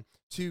again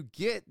to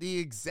get the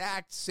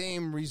exact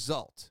same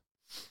result,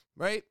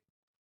 right?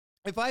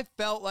 If I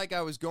felt like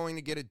I was going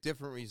to get a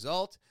different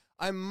result,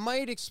 I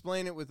might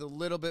explain it with a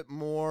little bit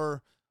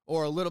more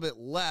or a little bit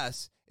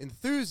less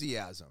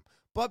enthusiasm.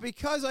 But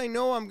because I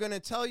know I'm going to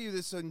tell you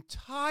this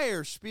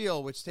entire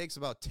spiel, which takes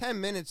about 10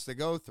 minutes to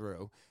go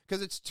through,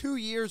 because it's 2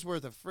 years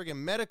worth of friggin'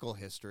 medical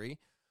history,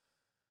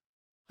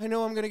 I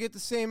know I'm going to get the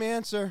same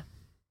answer.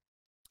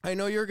 I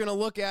know you're going to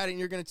look at it and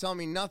you're going to tell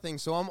me nothing,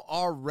 so I'm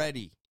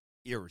already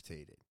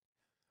irritated.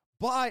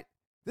 But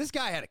this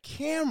guy had a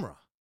camera,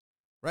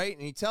 right?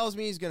 And he tells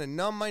me he's going to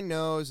numb my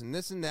nose and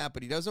this and that,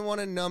 but he doesn't want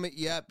to numb it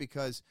yet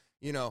because,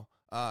 he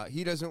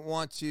doesn't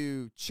want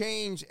to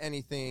change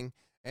anything,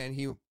 and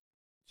he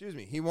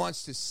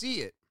wants to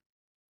see it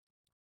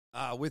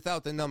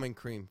without the numbing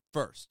cream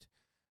first.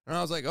 And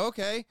I was like,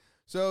 okay.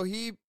 So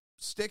he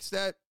sticks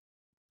that,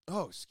 I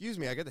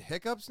got the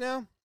hiccups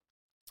now.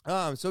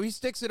 So he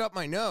sticks it up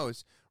my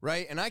nose,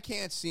 right? And I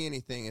can't see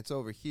anything. It's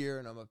over here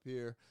and I'm up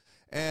here.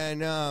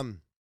 And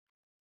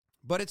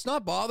but it's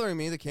not bothering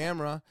me, the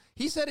camera.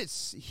 He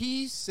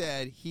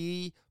said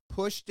he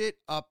pushed it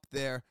up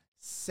there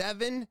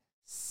 7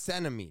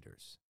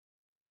 centimeters.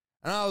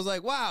 And I was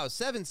like, wow,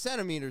 7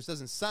 centimeters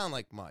doesn't sound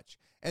like much.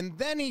 And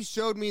then he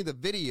showed me the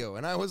video,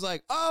 and I was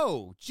like,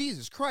 oh,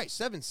 Jesus Christ,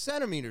 7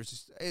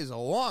 centimeters is a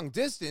long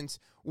distance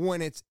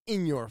when it's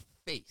in your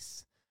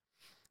face.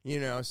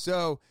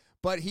 So,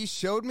 but he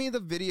showed me the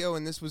video,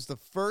 and this was the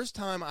first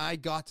time I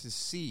got to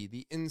see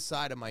the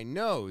inside of my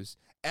nose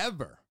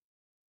ever.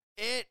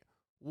 It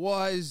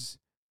was,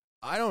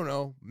 I don't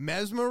know,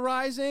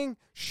 mesmerizing,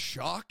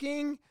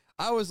 shocking.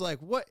 I was like,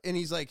 what? And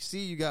he's like, see,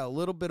 you got a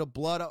little bit of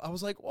blood. I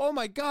was like, oh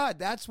my God,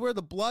 that's where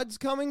the blood's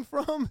coming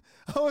from?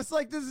 I was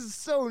like, this is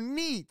so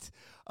neat.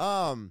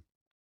 So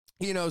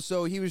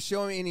he was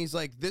showing me, and he's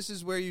like, this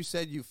is where you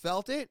said you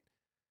felt it.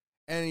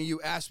 And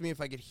you asked me if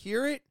I could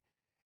hear it.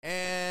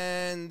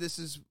 And this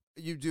is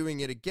you doing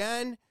it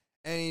again.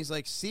 And he's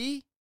like,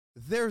 see,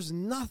 there's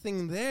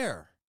nothing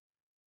there.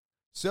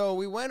 So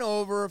we went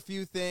over a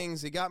few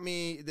things. They want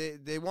me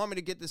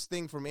to get this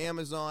thing from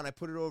Amazon. I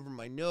put it over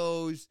my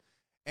nose,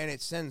 and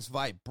it sends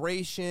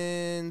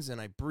vibrations, and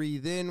I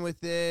breathe in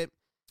with it.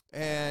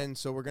 And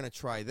so we're going to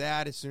try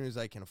that as soon as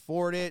I can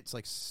afford it. It's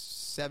like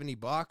 $70,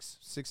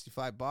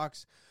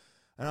 $65.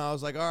 And I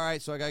was like, all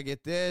right, so I got to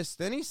get this.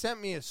 Then he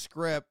sent me a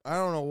script. I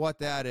don't know what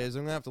that is.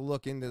 I'm going to have to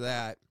look into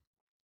that.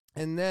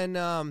 And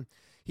then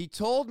he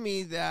told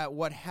me that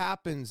what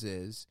happens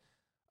is,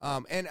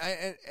 and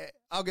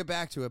I'll get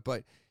back to it,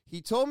 but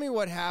he told me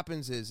what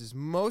happens is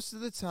most of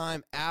the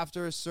time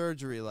after a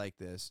surgery like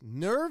this,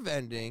 nerve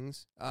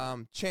endings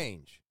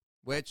change,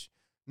 which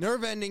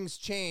nerve endings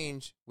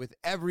change with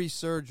every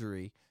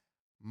surgery.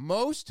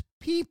 Most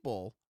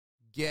people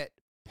get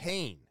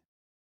pain.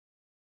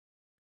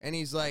 And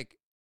he's like,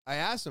 I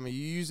asked him, are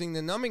you using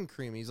the numbing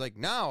cream? He's like,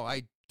 no,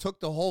 I took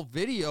the whole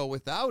video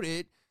without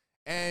it,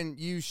 and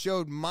you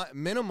showed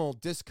minimal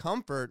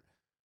discomfort,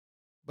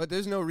 but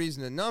there's no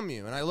reason to numb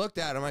you. And I looked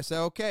at him, I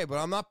said, okay, but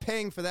I'm not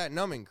paying for that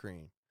numbing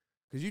cream.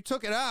 Because you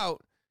took it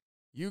out,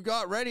 you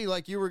got ready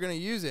like you were going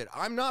to use it.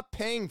 I'm not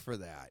paying for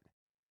that.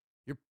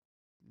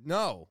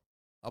 No,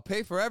 I'll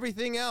pay for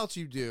everything else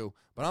you do,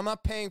 but I'm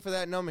not paying for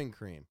that numbing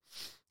cream.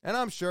 And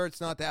I'm sure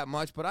it's not that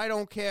much, but I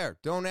don't care.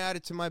 Don't add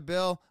it to my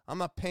bill. I'm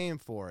not paying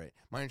for it.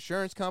 My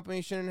insurance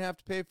company shouldn't have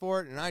to pay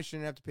for it, and I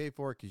shouldn't have to pay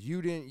for it because you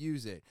didn't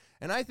use it.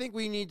 And I think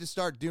we need to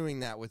start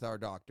doing that with our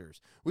doctors.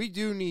 We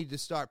do need to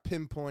start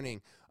pinpointing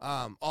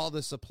all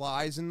the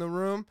supplies in the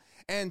room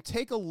and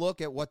take a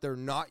look at what they're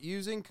not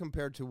using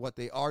compared to what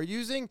they are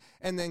using,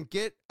 and then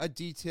get a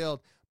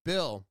detailed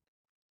bill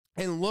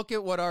and look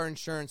at what our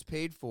insurance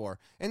paid for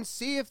and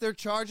see if they're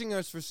charging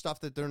us for stuff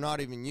that they're not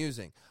even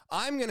using.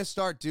 I'm going to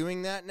start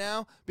doing that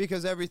now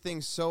because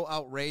everything's so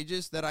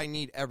outrageous that I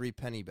need every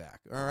penny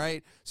back, all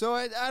right? So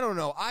I don't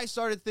know. I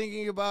started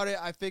thinking about it.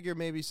 I figure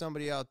maybe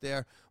somebody out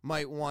there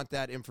might want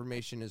that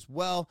information as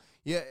well.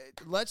 Yeah,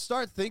 let's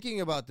start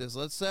thinking about this.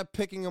 Let's start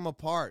picking them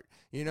apart.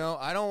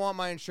 I don't want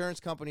my insurance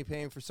company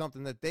paying for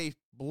something that they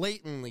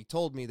blatantly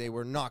told me they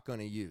were not going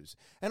to use.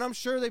 And I'm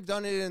sure they've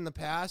done it in the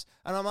past,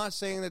 and I'm not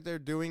saying that they're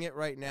doing it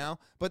right now,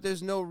 but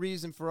there's no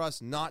reason for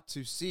us not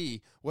to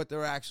see what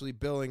they're actually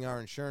billing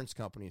our insurance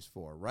companies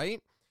for,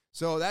 right?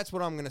 So that's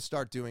what I'm going to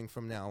start doing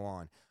from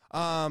now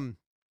on.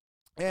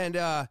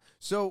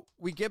 So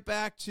we get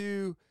back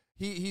to,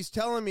 he's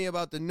telling me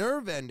about the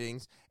nerve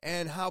endings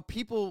and how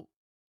people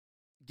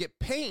get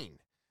pain.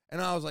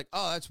 And I was like,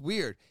 oh, that's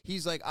weird.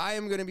 He's like, I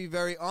am going to be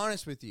very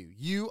honest with you.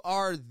 You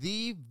are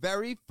the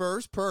very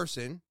first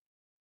person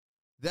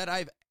that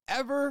I've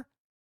ever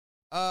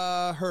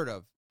heard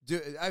of.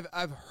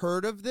 I've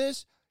heard of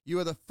this. You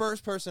are the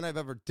first person I've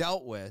ever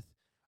dealt with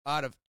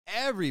out of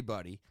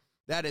everybody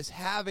that is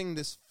having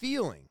this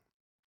feeling.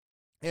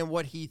 And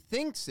what he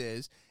thinks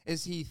is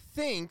he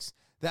thinks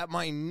that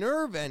my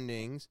nerve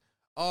endings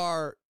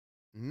are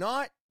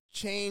not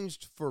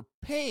changed for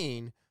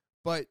pain,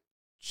 but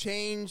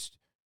changed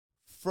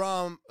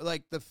from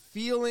like the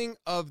feeling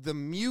of the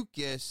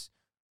mucus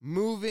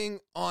moving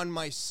on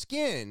my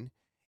skin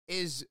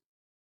is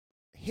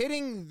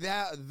hitting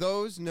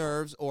those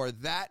nerves or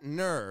that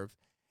nerve,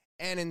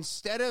 and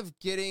instead of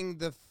getting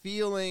the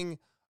feeling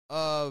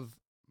of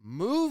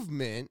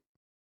movement,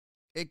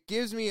 it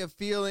gives me a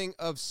feeling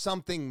of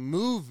something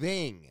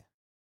moving.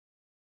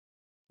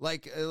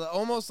 Like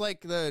almost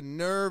like the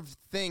nerve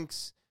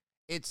thinks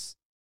it's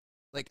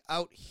like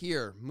out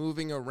here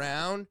moving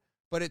around,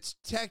 but it's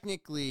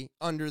technically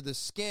under the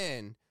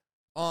skin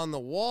on the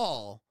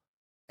wall,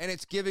 and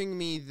it's giving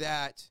me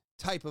that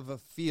type of a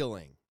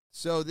feeling.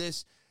 So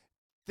this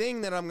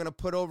thing that I'm going to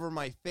put over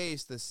my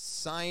face, the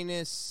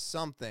sinus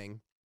something,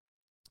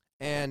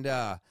 and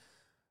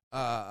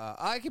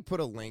I could put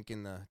a link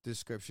in the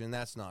description.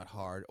 That's not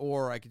hard.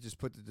 Or I could just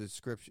put the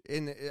description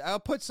in. I'll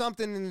put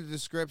something in the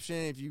description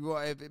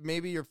if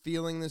maybe you're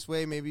feeling this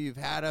way. Maybe you've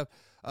had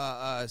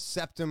a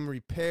septum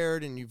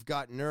repaired and you've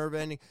got nerve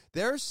ending.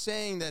 They're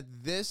saying that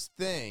this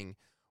thing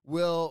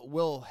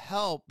will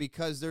help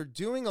because they're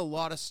doing a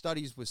lot of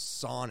studies with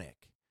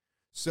sonic.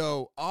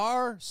 So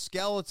our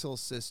skeletal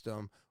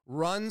system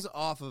runs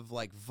off of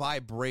like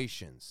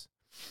vibrations.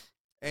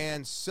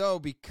 And so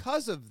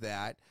because of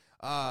that,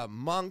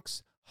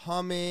 monks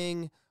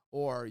humming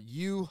or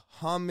you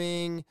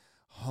humming,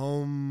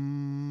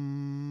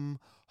 hum,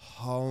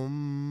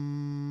 hum.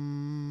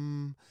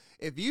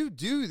 If you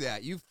do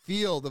that, you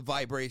feel the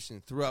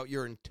vibration throughout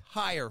your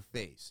entire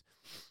face.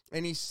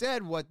 And he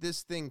said what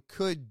this thing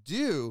could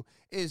do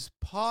is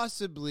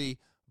possibly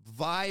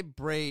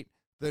vibrate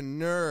the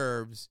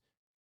nerves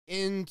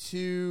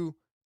into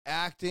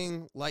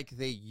acting like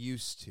they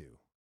used to.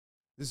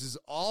 This is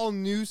all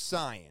new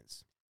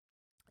science.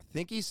 I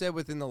think he said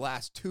within the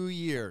last 2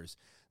 years,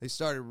 they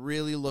started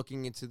really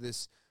looking into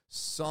this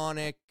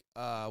sonic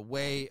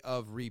way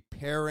of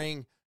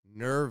repairing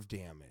nerve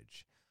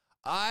damage.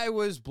 I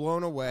was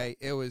blown away.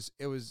 It was.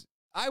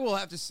 I will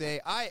have to say,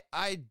 I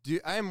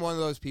am one of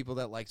those people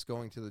that likes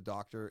going to the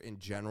doctor in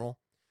general,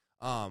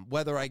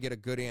 whether I get a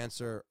good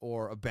answer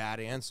or a bad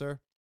answer,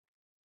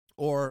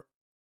 or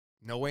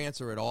no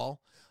answer at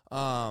all.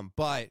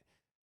 But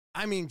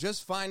I mean,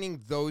 just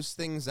finding those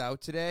things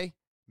out today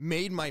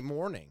made my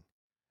morning.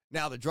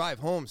 Now the drive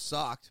home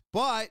sucked,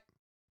 but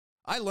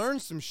I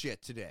learned some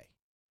shit today.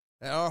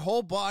 Our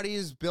whole body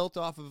is built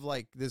off of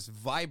like this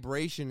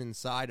vibration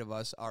inside of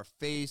us, our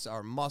face,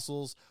 our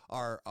muscles,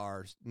 our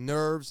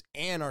nerves,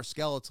 and our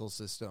skeletal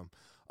system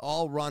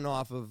all run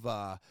off of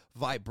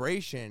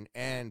vibration.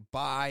 And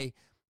by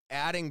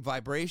adding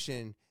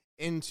vibration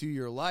into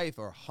your life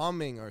or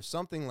humming or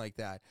something like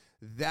that,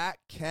 that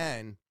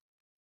can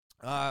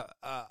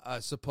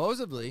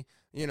supposedly,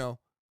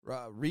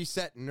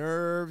 reset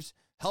nerves,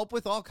 help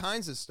with all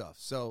kinds of stuff.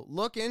 So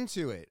look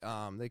into it.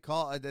 They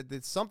call it,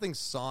 it's something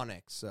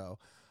sonic. So,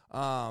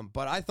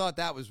 but I thought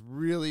that was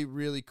really,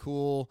 really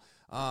cool.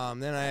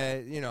 Then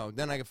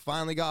I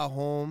finally got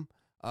home,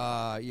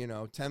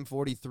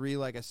 10:43,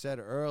 like I said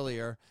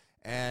earlier,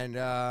 and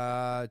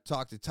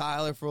talked to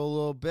Tyler for a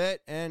little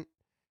bit. And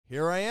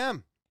here I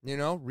am,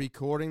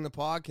 recording the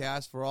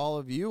podcast for all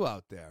of you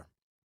out there.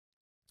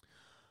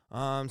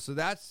 So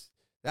that's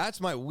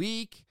my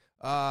week.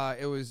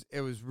 It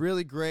was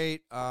really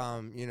great.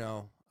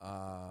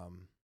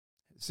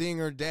 Seeing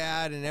her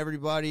dad and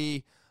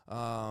everybody,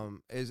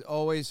 is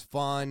always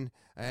fun.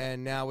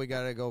 And now we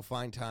got to go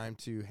find time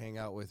to hang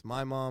out with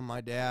my mom, my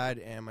dad,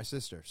 and my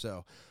sister.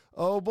 So,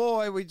 oh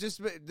boy, this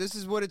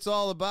is what it's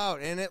all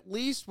about. And at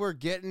least we're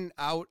getting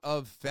out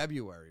of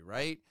February,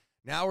 right?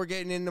 Now we're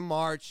getting into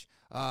March.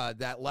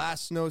 That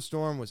last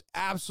snowstorm was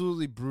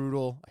absolutely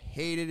brutal. I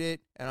hated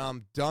it, and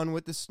I'm done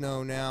with the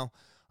snow now,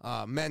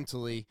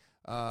 mentally.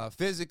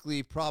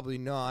 Physically, probably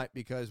not,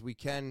 because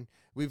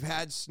we've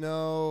had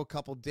snow a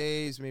couple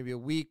days, maybe a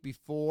week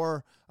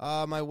before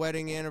my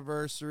wedding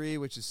anniversary,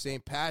 which is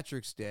St.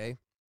 Patrick's Day,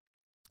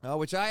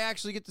 which I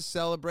actually get to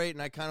celebrate,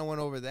 and I kind of went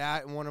over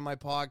that in one of my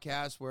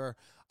podcasts where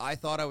I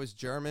thought I was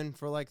German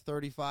for like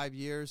 35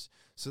 years,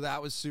 so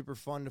that was super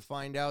fun to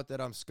find out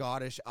that I'm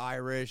Scottish,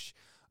 Irish,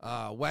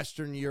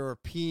 Western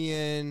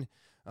European,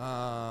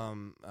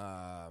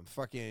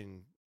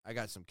 I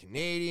got some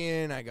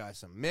Canadian, I got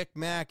some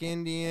Micmac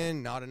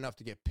Indian, not enough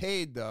to get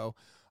paid though,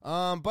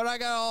 but I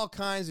got all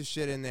kinds of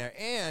shit in there,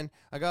 and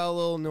I got a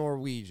little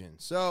Norwegian,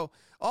 so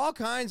all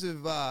kinds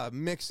of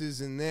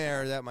mixes in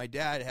there that my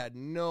dad had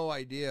no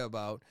idea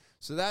about,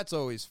 so that's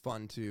always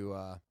fun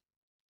to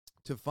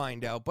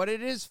find out. But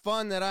it is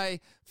fun that I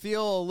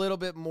feel a little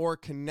bit more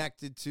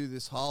connected to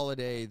this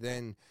holiday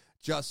than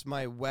just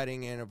my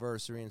wedding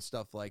anniversary and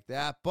stuff like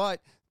that.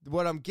 But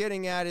what I'm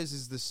getting at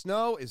is the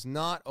snow is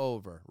not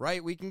over,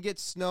 right? We can get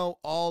snow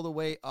all the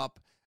way up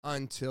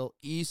until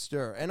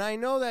Easter. And I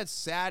know that's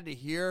sad to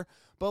hear,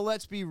 but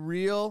let's be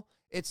real.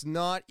 It's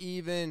not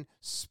even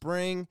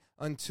spring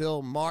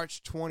until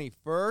March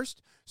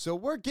 21st. So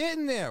we're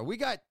getting there. We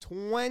got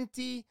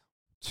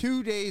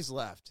 22 days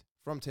left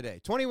from today,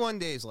 21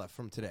 days left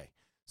from today.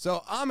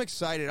 So I'm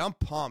excited. I'm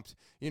pumped.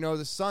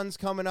 The sun's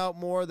coming out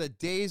more. The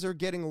days are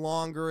getting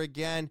longer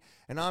again.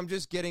 And I'm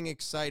just getting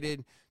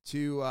excited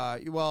to,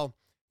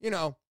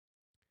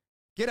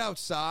 get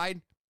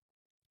outside.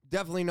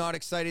 Definitely not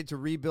excited to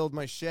rebuild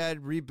my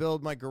shed,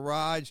 rebuild my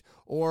garage,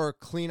 or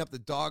clean up the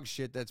dog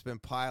shit that's been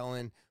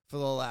piling for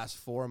the last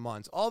 4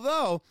 months.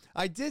 Although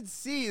I did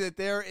see that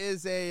there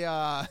is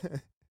there's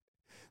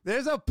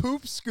a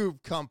poop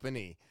scoop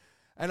company.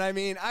 And I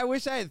mean, I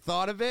wish I had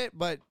thought of it,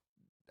 but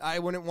I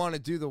wouldn't want to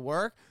do the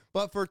work.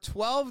 But for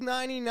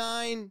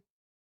 $12.99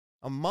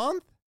 a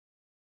month,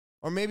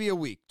 or maybe a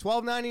week,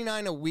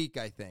 $12.99 a week,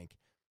 I think.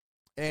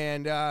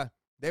 And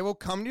they will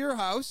come to your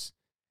house,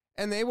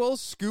 and they will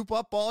scoop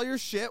up all your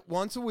shit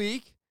once a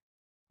week,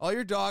 all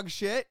your dog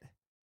shit,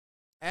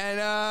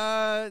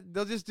 and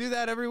they'll just do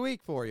that every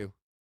week for you.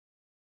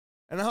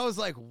 And I was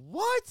like,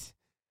 what?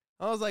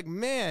 I was like,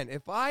 man,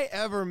 if I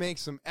ever make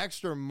some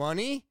extra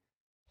money,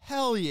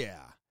 hell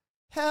yeah.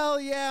 Hell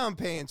yeah, I'm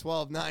paying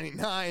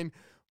 $12.99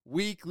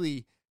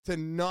 weekly to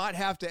not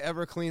have to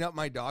ever clean up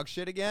my dog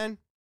shit again.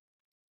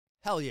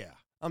 Hell yeah,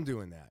 I'm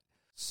doing that.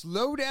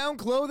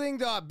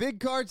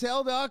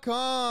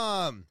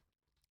 slowdownclothing.bigcartel.com.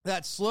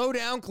 That's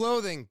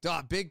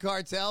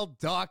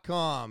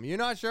slowdownclothing.bigcartel.com. You're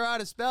not sure how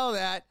to spell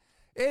that?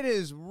 It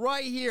is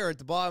right here at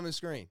the bottom of the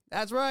screen.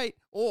 That's right.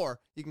 Or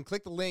you can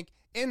click the link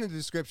in the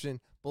description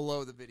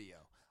below the video.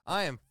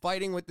 I am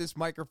fighting with this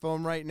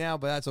microphone right now,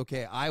 but that's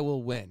okay. I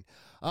will win.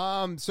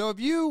 So if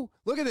you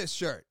look at this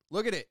shirt,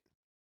 look at it.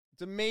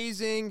 It's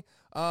amazing.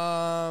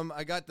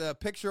 I got the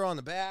picture on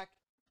the back.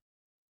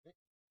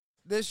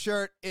 This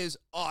shirt is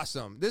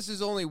awesome. This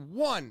is only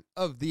one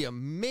of the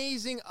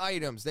amazing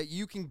items that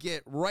you can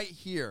get right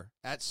here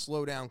at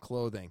Slowdown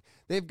Clothing.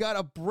 They've got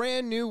a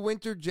brand new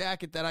winter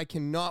jacket that I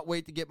cannot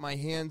wait to get my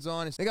hands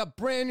on. They got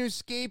brand new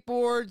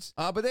skateboards,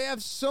 but they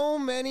have so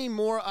many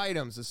more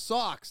items. The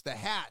socks, the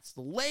hats,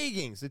 the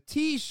leggings, the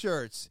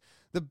t-shirts,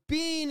 the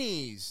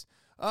beanies,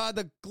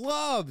 the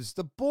gloves,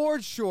 the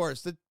board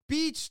shorts, the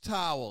beach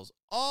towels.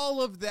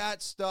 All of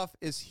that stuff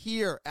is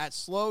here at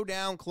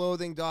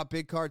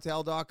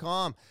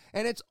slowdownclothing.bigcartel.com.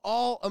 And it's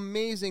all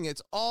amazing.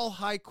 It's all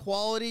high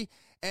quality.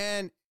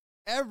 And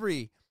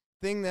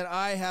everything that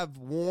I have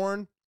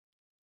worn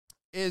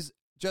is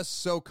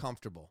just so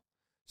comfortable.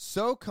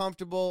 So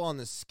comfortable on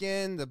the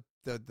skin,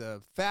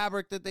 the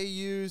fabric that they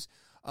use.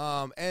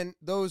 And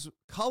those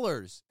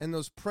colors and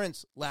those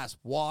prints last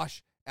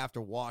wash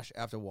after wash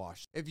after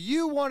wash. If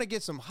you want to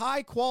get some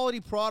high quality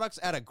products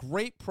at a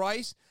great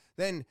price,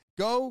 then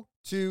go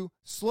to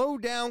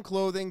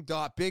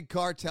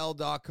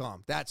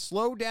slowdownclothing.bigcartel.com. That's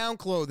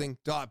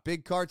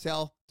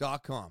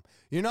slowdownclothing.bigcartel.com.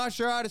 You're not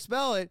sure how to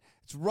spell it?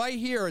 It's right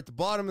here at the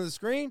bottom of the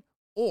screen,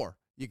 or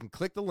you can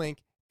click the link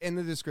in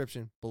the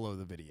description below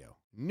the video.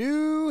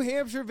 New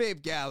Hampshire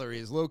Vape Gallery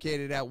is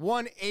located at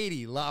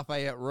 180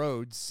 Lafayette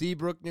Road,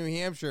 Seabrook, New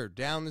Hampshire,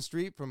 down the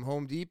street from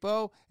Home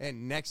Depot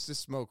and next to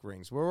Smoke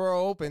Rings, where we're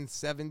open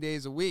 7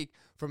 days a week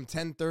from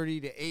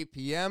 10:30 to 8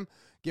 p.m.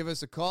 Give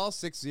us a call,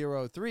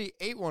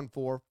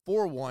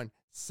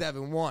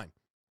 603-814-4171.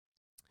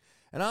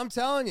 And I'm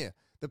telling you,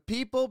 the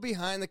people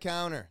behind the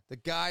counter, the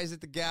guys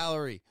at the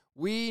gallery,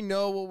 we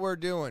know what we're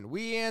doing.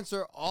 We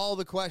answer all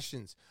the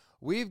questions.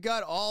 We've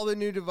got all the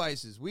new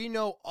devices. We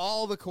know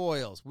all the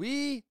coils.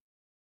 We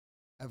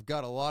have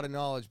got a lot of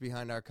knowledge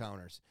behind our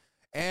counters.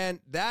 And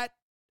that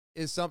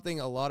is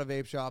something a lot of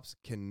vape shops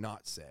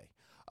cannot say.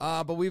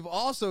 But we've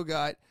also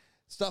got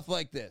stuff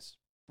like this.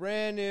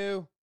 Brand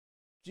new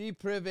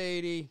G-Priv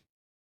 80.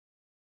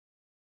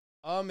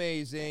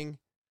 Amazing.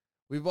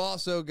 We've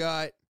also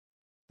got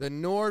the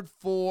Nord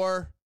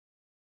 4.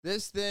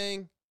 This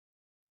thing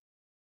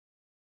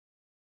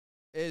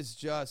is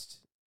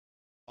just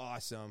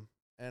awesome.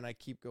 And I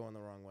keep going the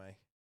wrong way.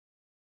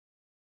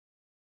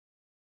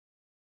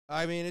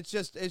 I mean, it's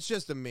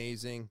just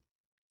amazing.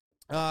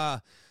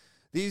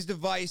 These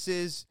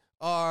devices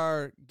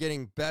are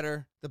getting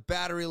better. The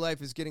battery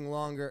life is getting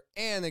longer,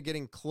 and they're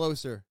getting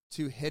closer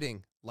to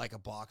hitting like a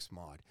box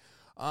mod.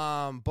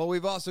 But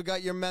we've also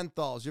got your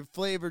menthols, your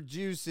flavored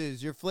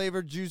juices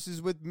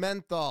with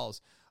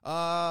menthols.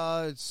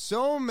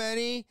 So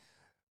many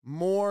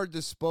more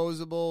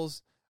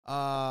disposables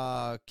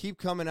keep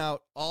coming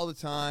out all the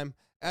time.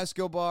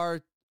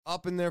 Escobar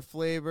up in their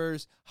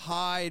flavors,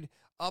 Hyde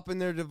up in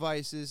their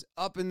devices,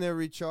 up in their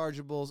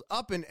rechargeables,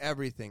 up in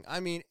everything. I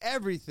mean,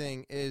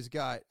 everything is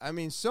got,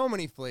 so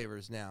many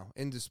flavors now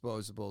in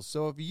disposables.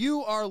 So if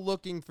you are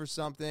looking for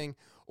something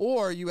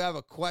or you have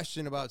a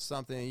question about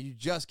something and you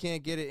just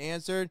can't get it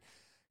answered,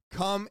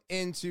 come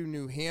into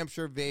New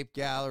Hampshire Vape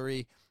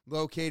Gallery,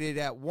 located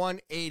at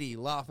 180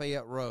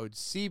 Lafayette Road,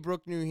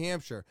 Seabrook, New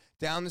Hampshire,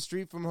 down the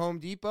street from Home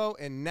Depot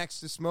and next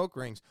to Smoke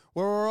Rings,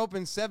 where we're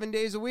open 7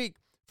 days a week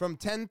from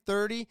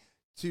 10:30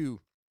 to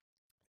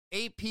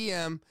 8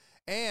 p.m.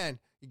 And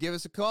you give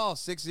us a call,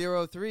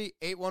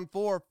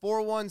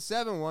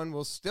 603-814-4171.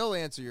 We'll still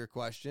answer your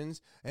questions.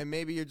 And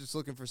maybe you're just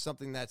looking for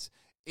something that's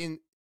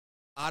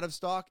out of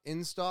stock,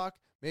 in stock.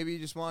 Maybe you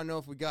just want to know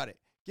if we got it.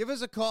 Give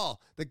us a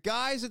call. The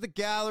guys at the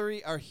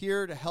gallery are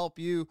here to help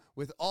you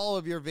with all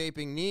of your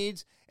vaping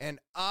needs, and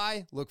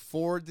I look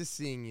forward to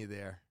seeing you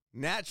there.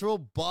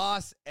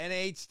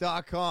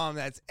 NaturalBossNH.com.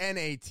 That's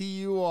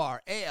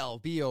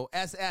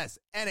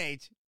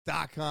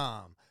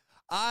NaturalBossNH.com.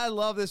 I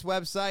love this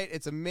website.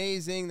 It's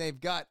amazing. They've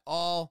got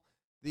all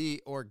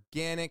the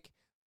organic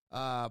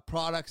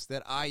products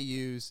that I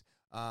use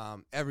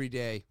every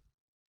day.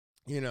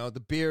 You know, the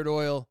beard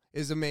oil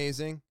is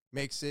amazing.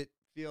 Makes it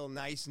feel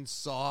nice and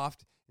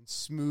soft and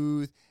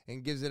smooth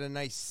and gives it a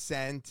nice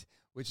scent,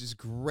 which is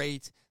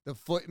great. The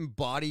foot and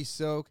body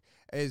soak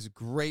is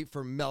great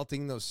for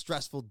melting those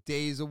stressful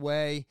days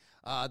away.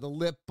 The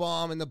lip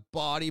balm and the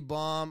body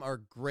balm are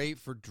great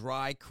for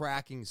dry,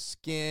 cracking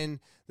skin.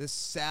 The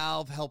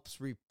salve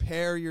helps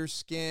repair your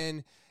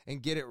skin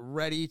and get it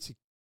ready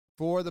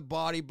for the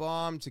body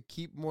balm to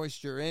keep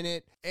moisture in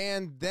it.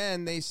 And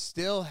then they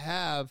still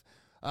have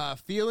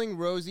Feeling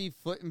Rosy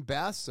foot and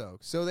bath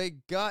soak. So they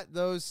got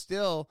those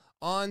still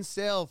on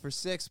sale for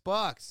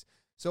 $6.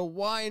 So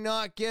why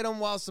not get them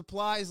while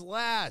supplies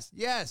last?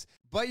 Yes,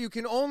 but you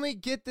can only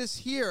get this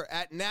here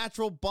at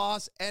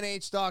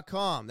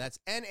NaturalBossNH.com. That's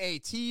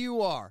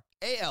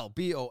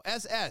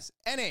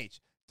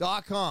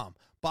ALBOSSNH.com.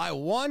 Buy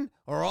one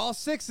or all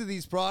 6 of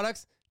these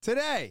products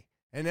today.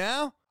 And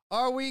now,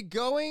 are we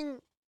going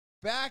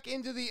back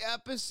into the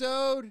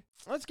episode?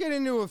 Let's get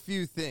into a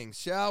few things,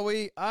 shall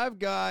we? I've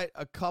got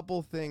a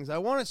couple things. I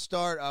want to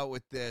start out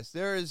with this.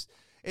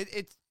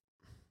 It's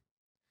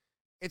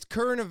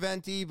current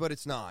eventy, but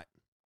it's not.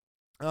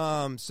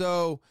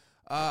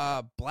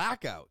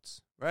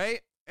 Blackouts,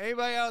 right?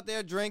 Anybody out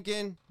there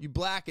drinking, you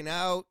blacking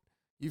out,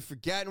 you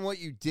forgetting what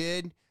you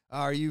did?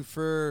 Are you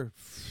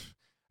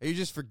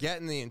just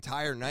forgetting the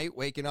entire night,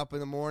 waking up in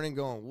the morning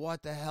going,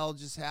 what the hell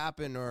just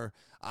happened? Or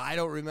I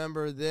don't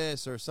remember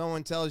this, or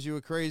someone tells you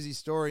a crazy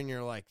story and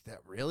you're like, that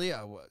really?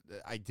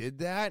 I did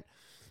that?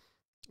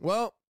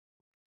 Well,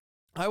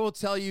 I will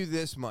tell you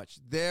this much.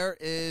 There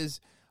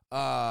is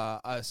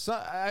I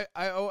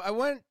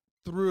went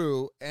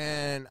through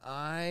and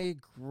I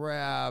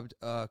grabbed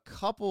a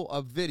couple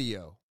of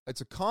video.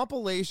 It's a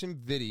compilation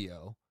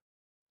video,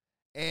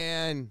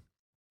 and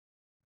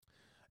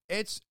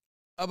it's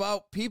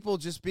about people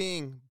just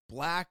being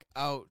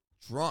blackout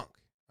drunk.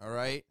 All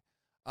right.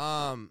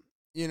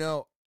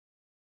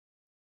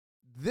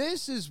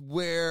 This is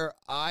where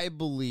I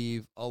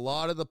believe a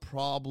lot of the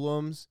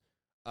problems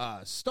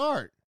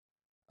start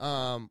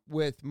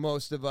with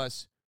most of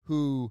us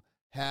who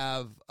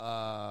have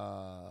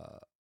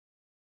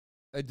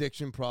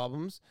addiction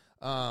problems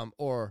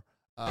or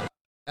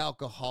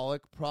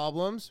alcoholic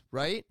problems,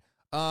 right?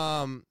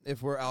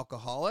 If we're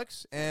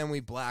alcoholics and we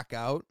black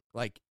out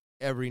like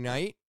every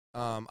night,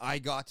 I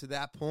got to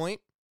that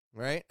point,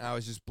 right? I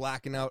was just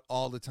blacking out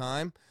all the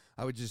time.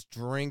 I would just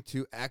drink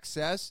to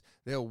excess.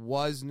 There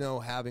was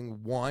no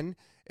having one.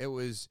 It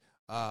was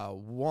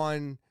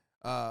one.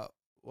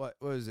 What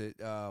was it?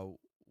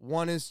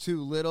 One is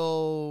too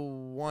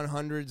little.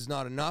 100's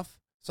not enough.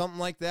 Something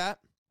like that.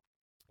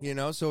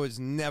 So it's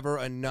never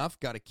enough.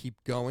 Got to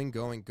keep going.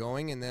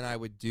 And then I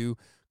would do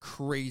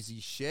crazy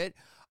shit.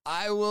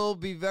 I will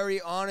be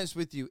very honest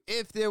with you.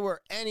 If there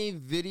were any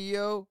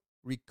video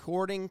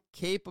recording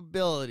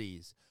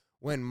capabilities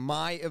when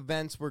my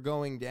events were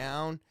going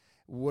down,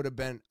 would have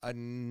been a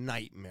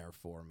nightmare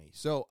for me.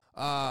 So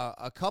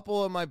a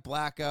couple of my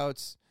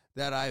blackouts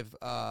that I've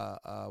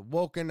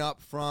woken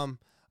up from,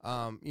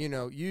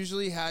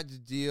 usually had to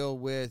deal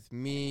with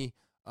me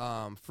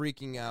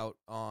freaking out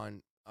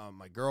on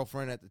my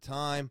girlfriend at the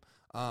time,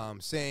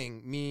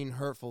 saying mean,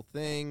 hurtful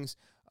things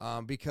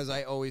because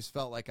I always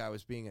felt like I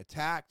was being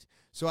attacked.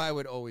 So I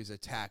would always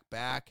attack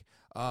back.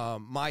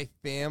 My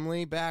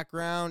family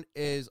background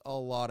is a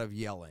lot of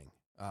yelling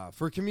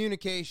for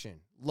communication.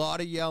 A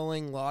lot of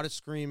yelling, a lot of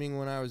screaming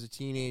when I was a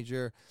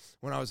teenager,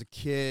 when I was a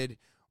kid,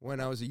 when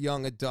I was a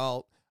young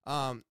adult.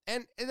 And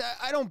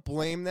I don't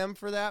blame them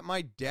for that.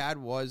 My dad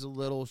was a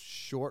little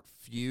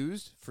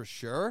short-fused, for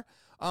sure,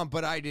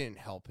 but I didn't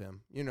help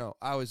him.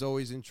 I was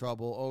always in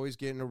trouble, always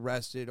getting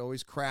arrested,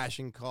 always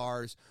crashing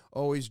cars,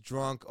 always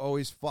drunk,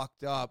 always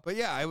fucked up. But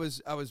yeah, I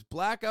was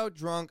blackout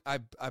drunk. I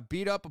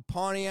beat up a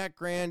Pontiac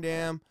Grand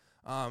Am.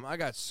 I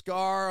got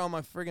scar on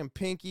my friggin'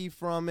 pinky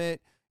from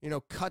it.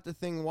 Cut the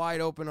thing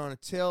wide open on a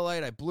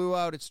taillight. I blew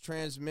out its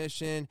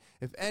transmission.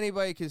 If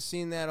anybody could have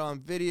seen that on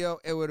video,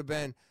 it would have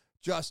been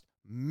just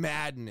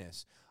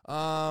madness.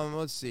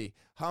 Let's see.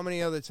 How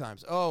many other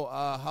times?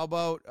 How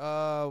about,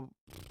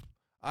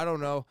 I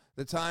don't know,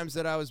 the times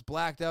that I was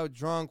blacked out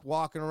drunk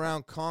walking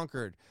around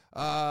Concord,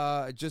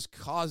 just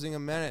causing a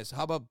menace.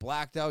 How about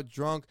blacked out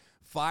drunk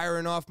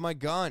firing off my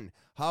gun?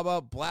 How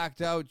about blacked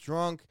out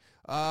drunk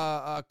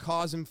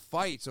causing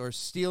fights or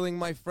stealing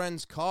my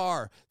friend's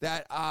car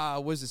that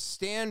was a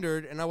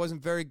standard, and I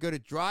wasn't very good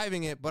at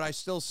driving it, but I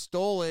still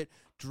stole it,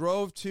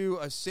 drove to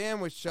a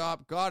sandwich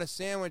shop, got a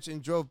sandwich,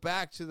 and drove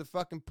back to the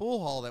fucking pool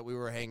hall that we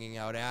were hanging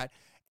out at,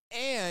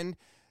 and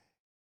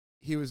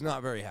he was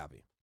not very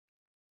happy.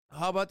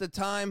 How about the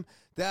time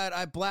that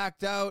I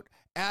blacked out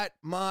at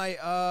my,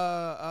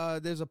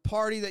 there's a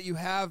party that you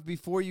have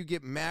before you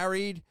get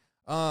married,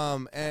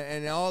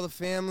 and all the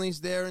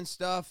families there and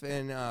stuff,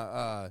 and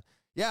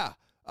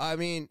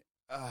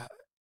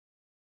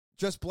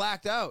just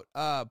blacked out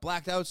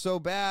so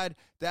bad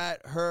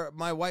that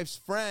my wife's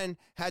friend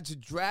had to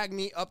drag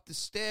me up the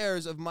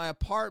stairs of my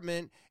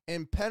apartment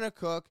in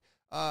Pennacook,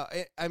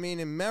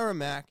 in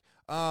Merrimack,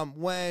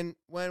 when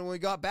we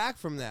got back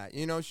from that.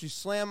 She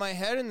slammed my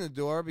head in the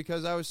door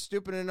because I was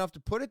stupid enough to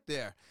put it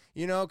there,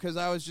 because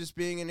I was just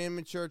being an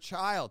immature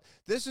child.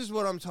 This is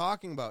what I'm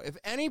talking about. If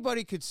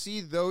anybody could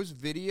see those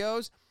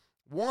videos,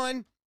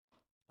 one,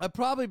 I'd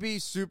probably be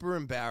super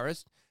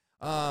embarrassed.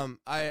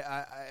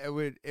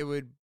 It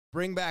would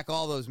bring back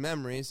all those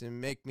memories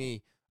and make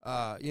me,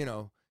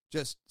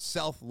 just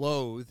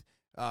self-loathe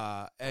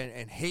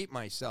and hate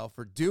myself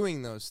for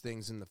doing those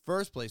things in the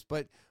first place.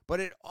 But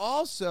it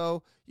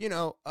also,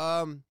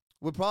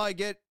 would probably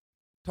get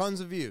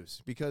tons of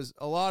views because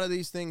a lot of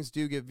these things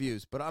do get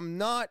views. But I'm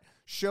not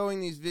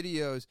showing these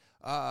videos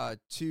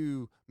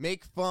to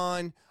make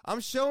fun.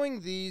 I'm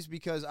showing these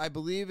because I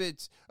believe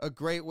it's a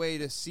great way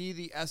to see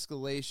the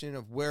escalation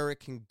of where it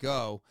can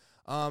go.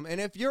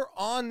 And if you're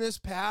on this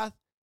path,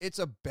 it's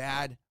a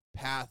bad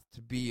path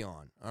to be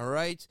on. All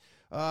right,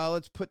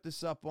 let's put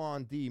this up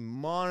on the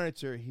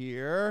monitor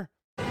here.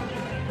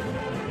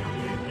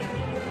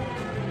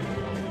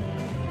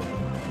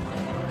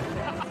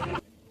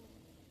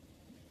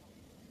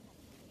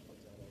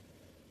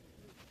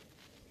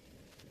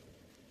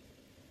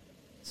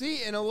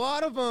 See, and a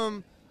lot of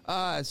them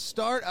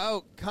start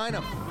out kind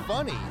of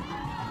funny.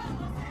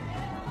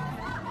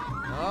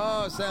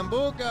 Oh,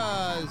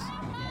 Sambucas.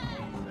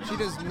 She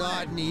does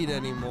not need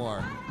any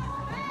more.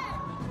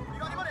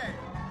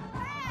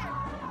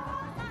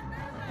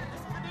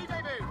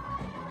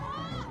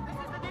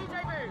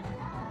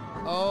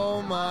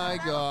 Oh my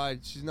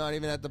God, she's not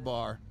even at the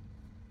bar.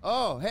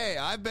 Oh, hey,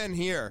 I've been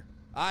here.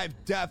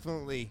 I've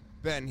definitely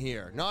been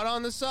here. Not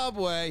on the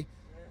subway.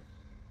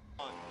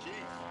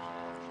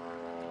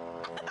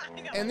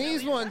 And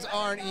these ones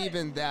aren't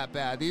even that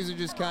bad. These are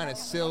just kind of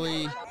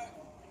silly.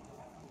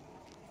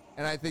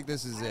 And I think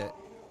this is it.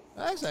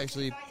 That's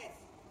actually...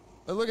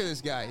 But look at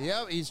this guy.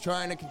 Yep, he's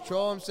trying to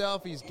control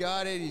himself. He's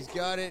got it. He's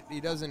got it.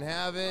 He doesn't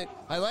have it.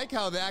 I like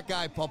how that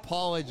guy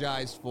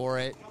apologized for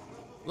it.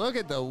 Look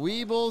at the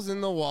weebles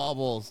and the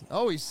wobbles.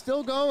 Oh, he's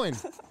still going.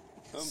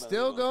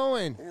 Still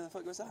going. Who the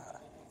fuck was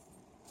that?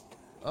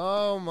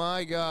 Oh,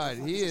 my God.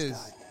 He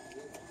is...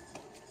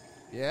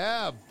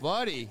 Yeah,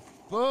 buddy.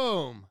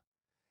 Boom.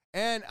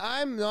 And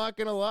I'm not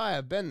going to lie.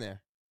 I've been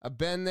there. I've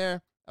been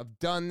there. I've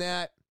done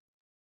that.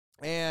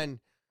 And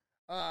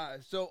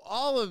so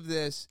all of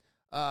this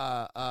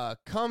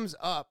comes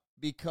up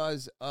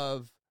because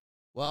of,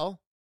 well,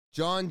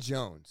 Jon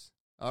Jones.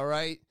 All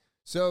right.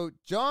 So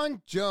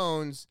Jon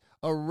Jones'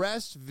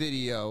 arrest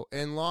video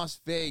in Las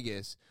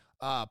Vegas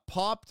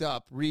popped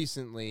up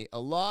recently. A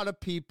lot of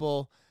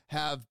people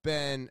have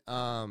been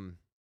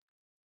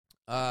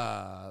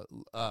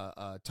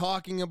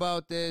talking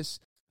about this.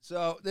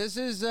 So this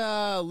is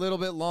a little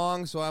bit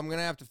long, so I'm going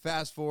to have to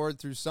fast forward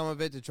through some of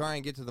it to try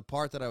and get to the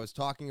part that I was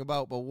talking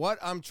about. But what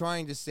I'm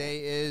trying to say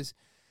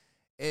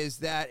is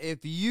that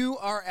if you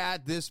are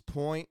at this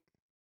point,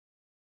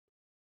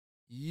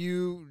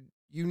 you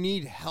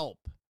need help.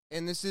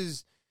 And this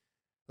is,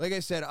 like I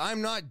said,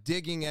 I'm not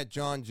digging at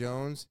Jon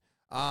Jones.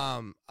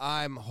 I'm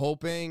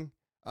hoping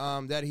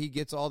that he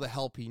gets all the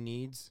help he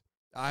needs.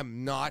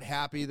 I'm not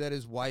happy that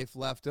his wife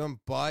left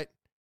him, but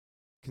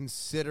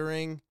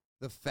considering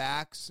the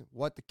facts,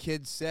 what the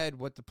kids said,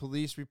 what the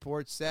police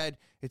report said,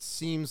 it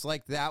seems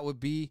like that would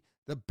be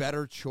the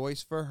better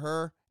choice for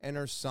her and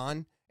her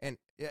son and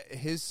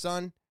his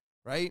son,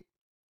 right?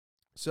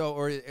 So,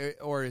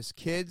 or his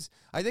kids.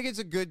 I think it's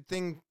a good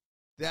thing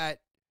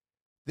that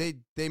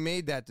they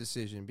made that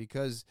decision,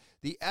 because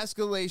the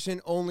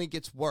escalation only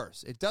gets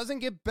worse. It doesn't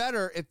get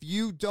better if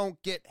you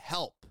don't get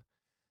help.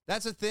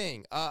 That's the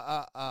thing.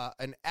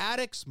 An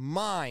addict's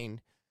mind,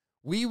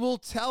 we will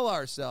tell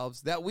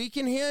ourselves that we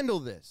can handle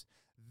this.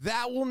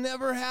 That will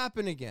never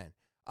happen again.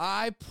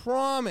 I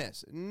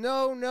promise.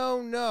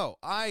 No.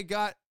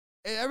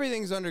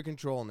 Everything's under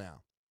control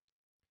now.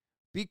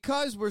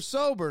 Because we're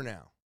sober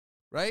now,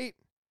 right?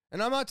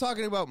 And I'm not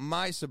talking about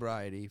my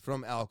sobriety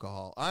from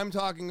alcohol. I'm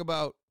talking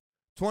about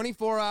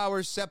 24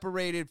 hours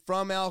separated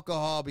from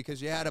alcohol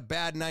because you had a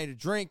bad night of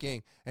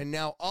drinking, and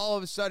now all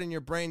of a sudden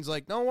your brain's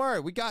like, don't worry,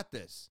 we got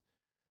this.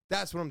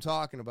 That's what I'm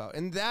talking about.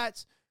 And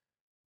that's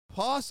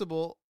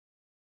possible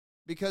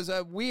because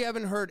we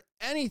haven't heard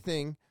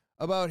anything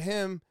about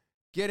him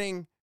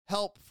getting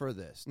help for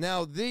this.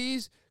 Now,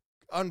 these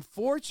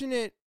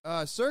unfortunate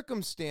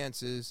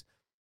circumstances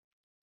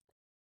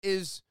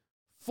is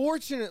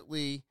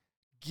fortunately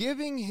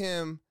giving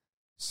him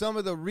some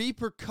of the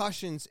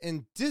repercussions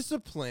and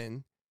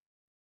discipline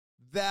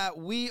that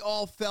we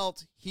all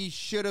felt he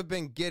should have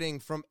been getting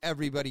from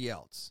everybody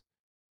else,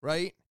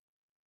 right?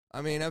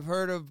 I mean, I've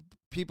heard of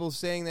people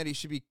saying that he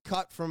should be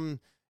cut from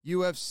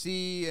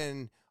UFC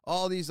and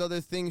all these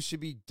other things should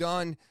be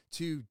done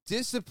to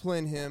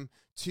discipline him,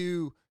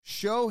 to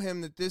show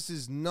him that this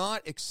is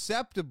not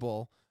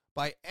acceptable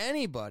by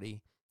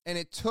anybody. And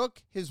it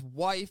took his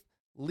wife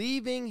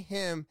leaving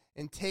him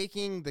and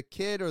taking the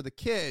kid or the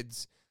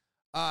kids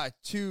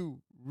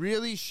to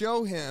really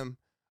show him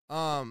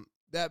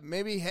that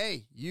maybe,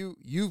 hey,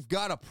 you've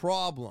got a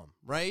problem,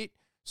 right?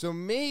 So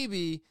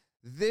maybe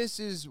this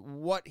is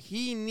what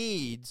he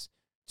needs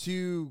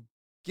to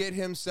get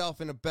himself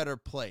in a better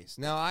place.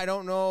 Now, I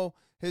don't know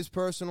his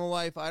personal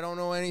life. I don't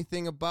know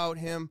anything about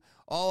him.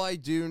 All I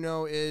do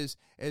know is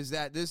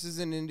that this is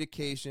an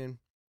indication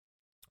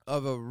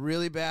of a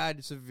really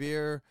bad,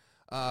 severe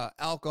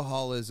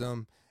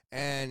alcoholism,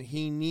 and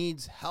he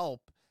needs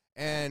help.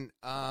 And,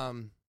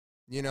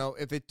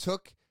 if it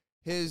took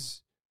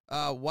his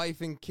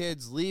wife and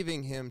kids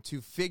leaving him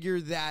to figure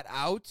that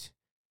out,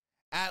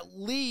 at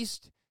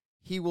least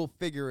he will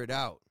figure it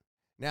out.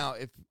 Now,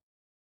 if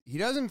he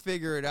doesn't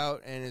figure it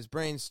out and his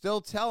brain's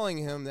still telling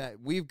him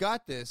that we've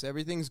got this,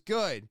 everything's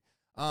good,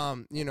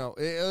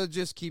 it'll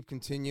just keep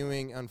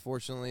continuing,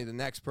 unfortunately, the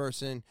next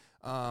person,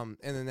 and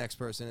the next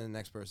person, and the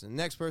next person, the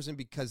next person,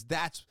 because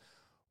that's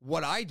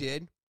what I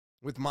did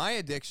with my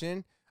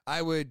addiction.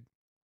 I would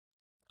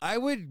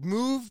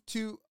move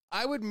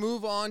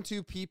on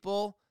to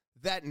people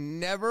that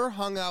never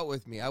hung out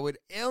with me. I would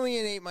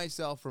alienate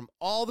myself from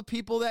all the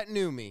people that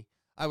knew me.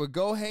 I would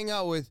go hang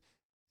out with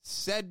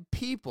said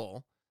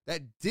people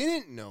that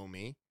didn't know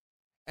me,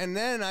 and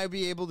then I'd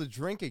be able to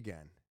drink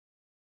again.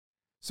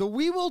 So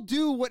we will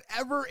do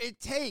whatever it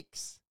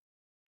takes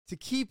to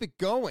keep it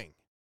going.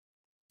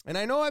 And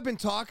I know I've been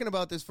talking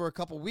about this for a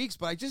couple weeks,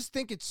 but I just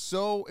think it's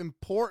so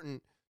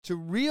important to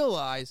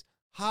realize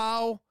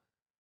how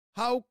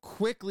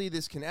quickly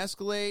this can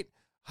escalate,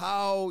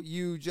 how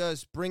you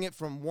just bring it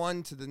from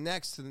one to the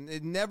next.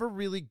 It never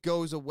really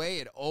goes away.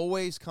 It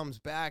always comes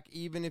back,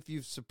 even if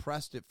you've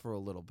suppressed it for a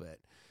little bit.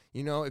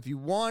 You know, if you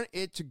want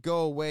it to go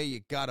away, you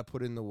got to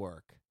put in the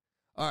work.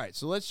 All right,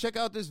 so let's check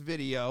out this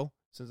video,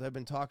 since I've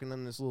been talking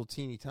on this little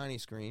teeny tiny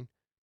screen.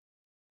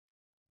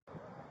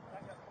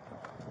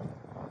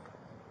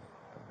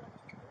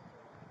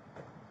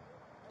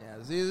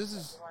 Yeah, see, this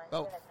is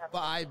about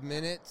 5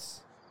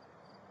 minutes.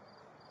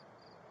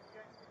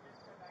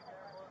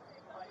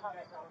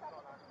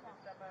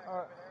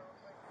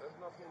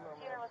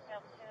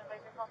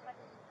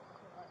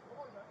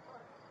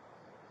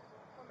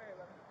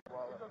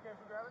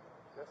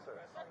 Yes, sir.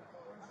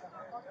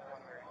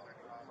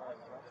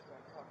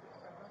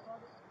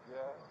 Yeah.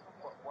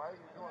 Why are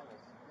you doing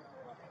this?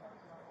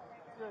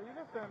 Yeah, you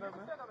can stand up,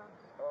 man.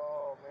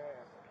 Oh,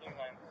 man.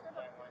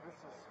 This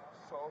is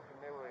so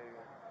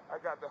humiliating. I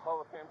got the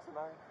Hall of Fame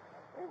tonight,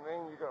 and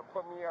then you're going to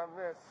put me on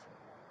this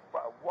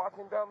by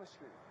walking down the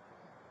street.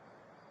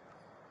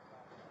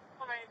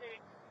 You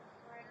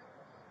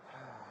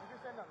can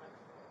stand up, man.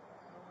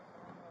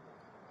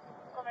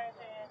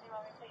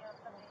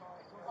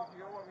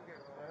 You don't want to get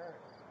hurt.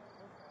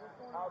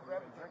 I'll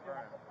grab a drink.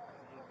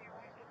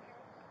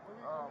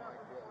 Oh, my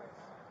goodness.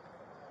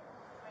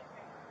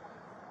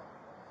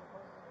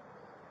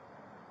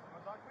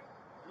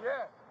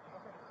 Yeah.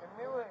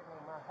 Humiliate me,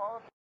 my Hall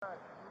of Fame.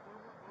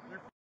 You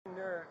f***ing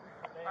nerd.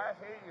 I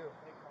hate you.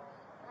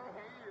 I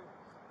hate you.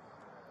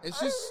 It's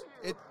just,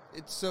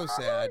 it's so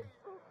sad.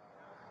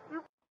 You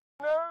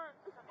f***ing nerd.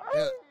 I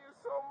hate you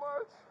so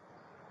much.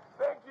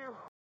 Thank you.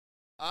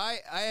 I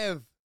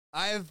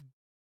have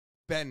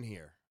been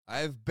here. I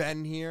have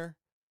been here,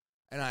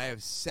 and I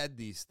have said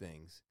these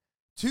things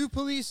to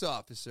police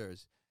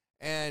officers,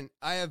 and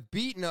I have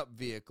beaten up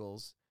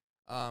vehicles,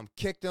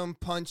 kicked them,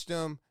 punched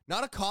them.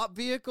 Not a cop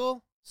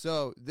vehicle,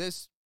 so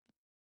this,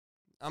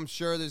 I'm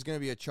sure there's going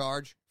to be a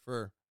charge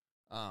for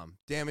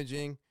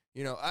damaging.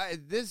 You know,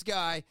 this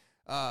guy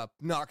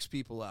knocks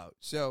people out,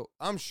 so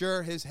I'm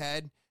sure his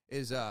head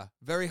is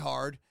very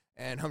hard,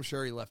 and I'm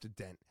sure he left a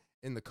dent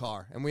in the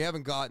car, and we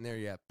haven't gotten there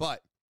yet,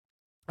 but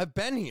I've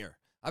been here.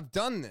 I've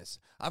done this.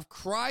 I've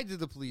cried to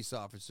the police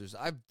officers.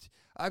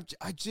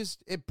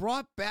 It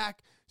brought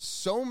back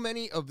so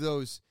many of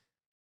those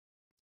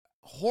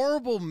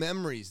horrible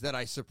memories that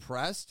I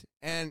suppressed,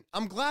 and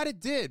I'm glad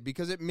it did,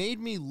 because it made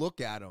me look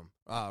at them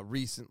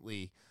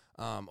recently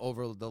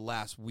over the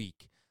last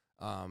week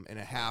and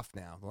a half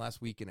now. The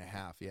last week and a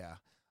half, yeah.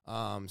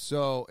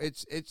 So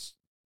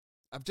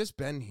I've just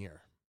been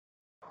here.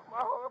 My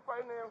Hall of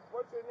Fame name,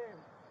 what's your name?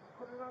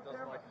 Put it on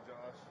camera. Like you, Josh.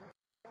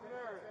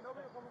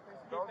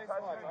 Don't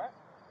touch me.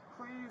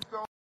 Please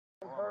don't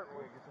hurt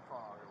me. Get your phone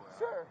out of your way.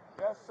 Sir,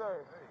 yes, sir.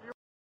 You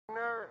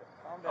nerd.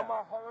 On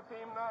my Hall of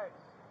Fame night.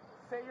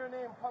 Say your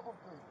name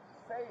publicly.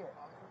 Say it.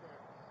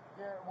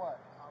 Garrett what?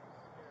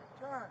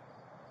 John.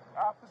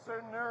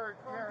 Officer Nerd.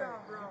 Calm down,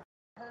 bro.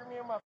 Heard me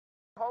on my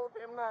Hall of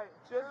Fame night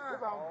just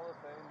because I'm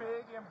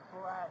big and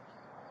black.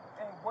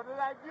 And what did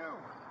I do?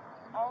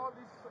 All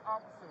these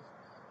officers.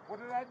 What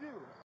did I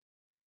do?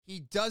 He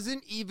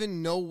doesn't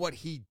even know what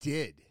he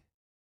did.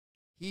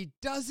 He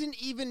doesn't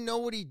even know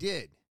what he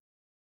did.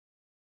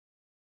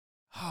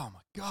 Oh,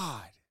 my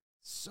God.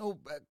 So,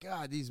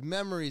 God, these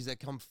memories that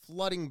come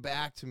flooding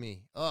back to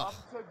me. Ugh.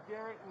 Officer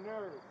Garrett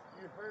Nerd,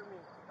 you heard me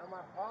on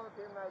my Hall of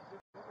Fame night.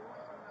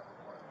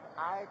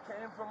 I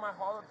came from my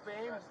Hall of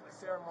Fame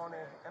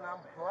ceremony, and I'm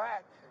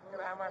black,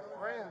 and I have my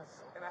friends,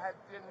 and I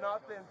did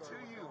nothing to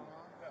you.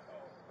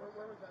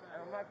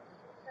 And I'm not,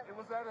 it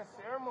was at a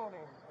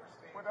ceremony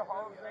with a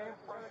Hall of Fame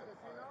person.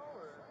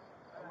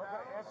 I'm not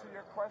going to answer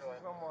your questions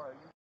no more.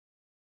 You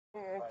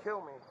and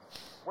kill me.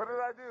 What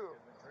did I do?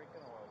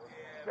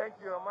 Thank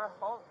you. On my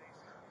Hall,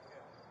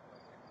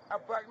 a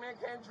black man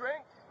can't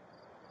drink.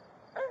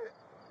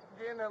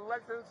 Getting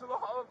elected into the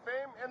Hall of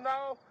Fame, and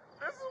now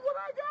this is what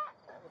I got.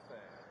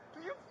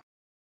 Do you?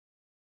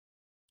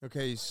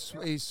 Okay,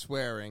 he's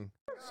swearing,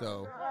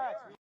 so.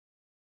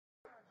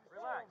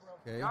 Relax.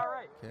 Okay. You all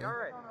right? Okay. You all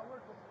right?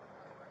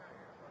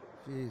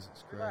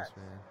 Jesus Christ,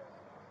 man.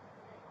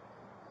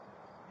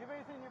 You have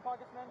anything in your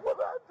pockets, man? What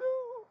did I do?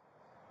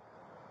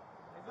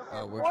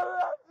 Oh, What did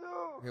I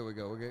do? here we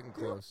go. We're getting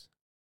close.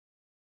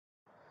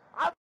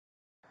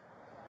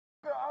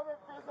 The other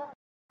police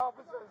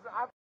officers,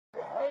 I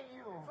hate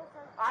you.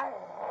 I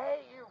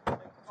hate you.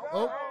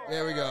 Oh,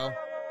 there we go.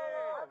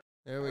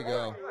 There we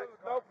go.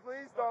 No,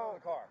 please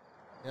don't.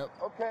 Yep.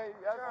 Okay,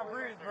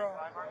 breathe, bro.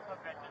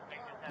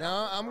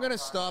 Now, I'm going to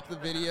stop the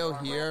video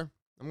here.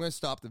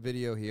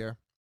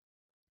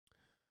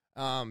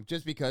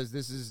 just because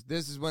this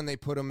is when they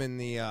put him in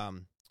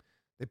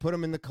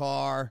the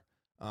car,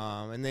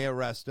 and they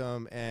arrest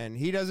him, and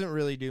he doesn't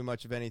really do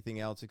much of anything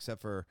else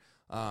except for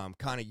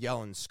kind of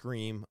yell and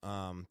scream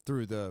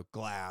through the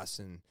glass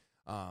and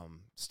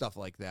stuff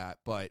like that.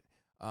 But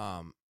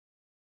I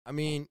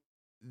mean,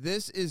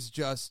 this is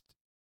just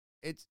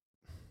it's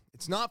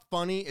not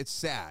funny. It's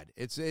sad.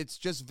 It's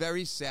just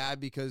very sad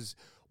because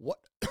what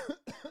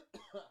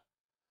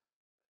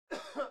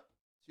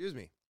excuse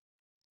me.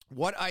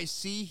 What I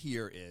see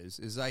here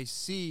is I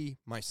see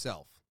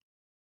myself.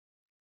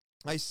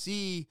 I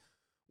see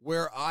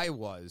where I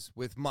was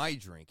with my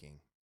drinking.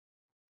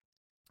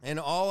 And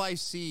all I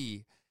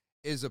see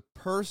is a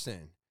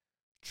person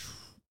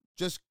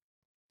just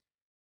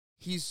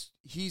he's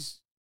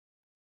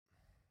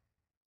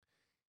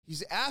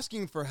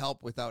asking for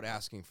help without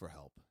asking for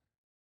help.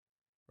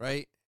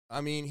 Right?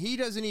 I mean, he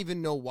doesn't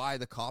even know why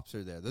the cops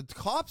are there. The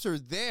cops are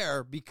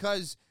there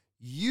because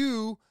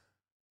you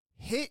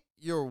hit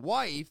your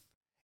wife,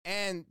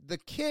 and the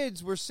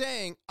kids were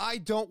saying, I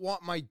don't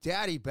want my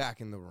daddy back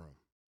in the room.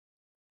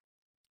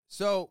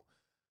 So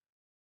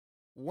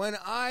when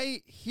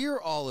I hear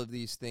all of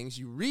these things,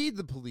 you read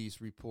the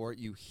police report,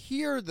 you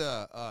hear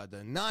the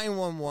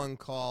 911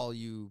 call,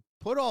 you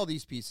put all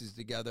these pieces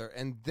together,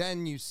 and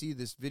then you see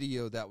this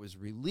video that was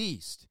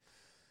released.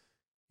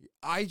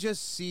 I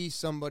just see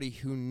somebody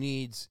who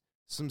needs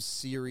some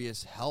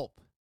serious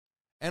help.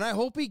 And I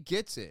hope he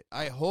gets it.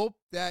 I hope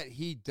that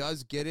he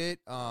does get it.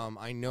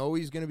 I know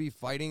he's going to be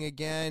fighting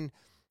again.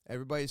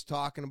 Everybody's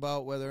talking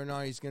about whether or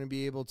not he's going to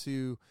be able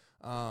to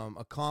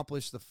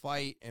accomplish the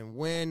fight and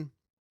win.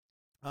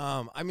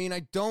 I mean, I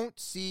don't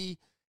see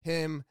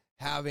him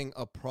having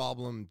a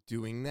problem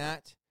doing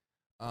that.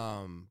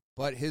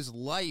 But his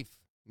life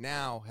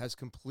now has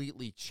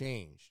completely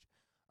changed.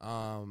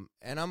 And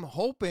I'm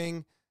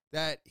hoping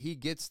that he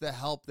gets the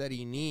help that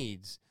he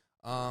needs.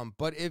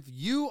 But if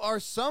you are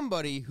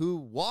somebody who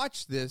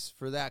watched this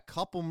for that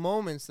couple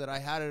moments that I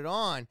had it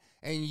on,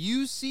 and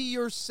you see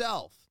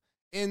yourself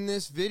in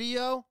this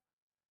video,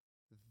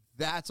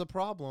 that's a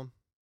problem.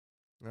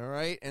 All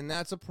right? And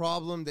that's a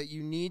problem that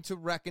you need to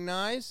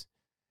recognize,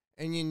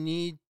 and you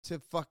need to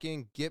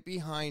fucking get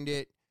behind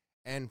it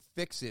and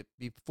fix it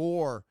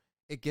before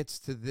it gets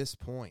to this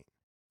point.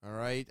 All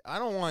right? I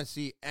don't want to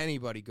see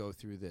anybody go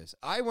through this.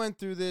 I went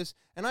through this,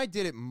 and I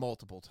did it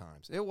multiple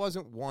times. It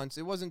wasn't once.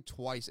 It wasn't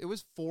twice. It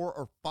was 4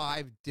 or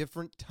 5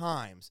 different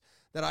times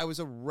that I was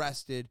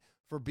arrested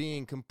for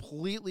being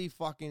completely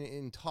fucking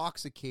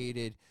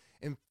intoxicated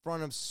in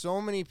front of so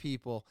many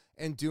people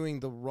and doing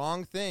the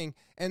wrong thing.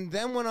 And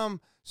then when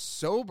I'm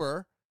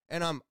sober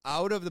and I'm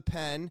out of the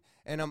pen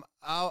and I'm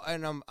out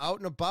and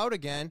about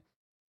again,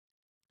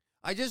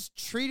 I just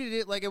treated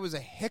it like it was a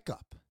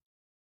hiccup.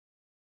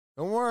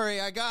 Don't worry,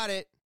 I got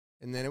it.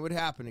 And then it would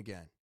happen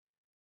again.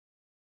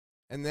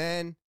 And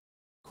then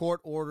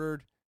court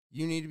ordered,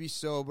 you need to be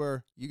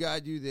sober. You got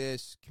to do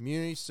this,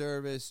 community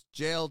service,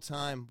 jail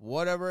time,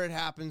 whatever it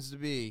happens to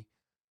be.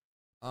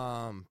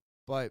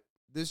 But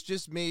this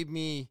just made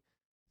me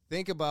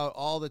think about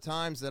all the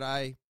times that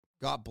I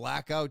got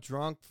blackout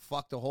drunk,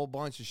 fucked a whole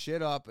bunch of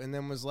shit up, and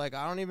then was like,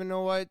 I don't even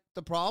know what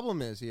the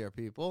problem is here,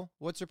 people.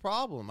 What's your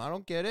problem? I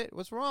don't get it.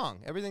 What's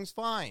wrong? Everything's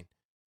fine.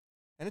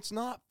 And it's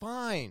not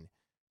fine.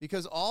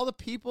 Because all the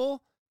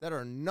people that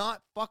are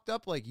not fucked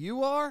up like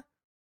you are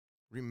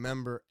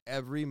remember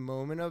every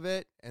moment of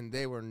it, and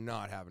they were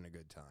not having a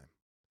good time.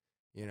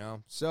 You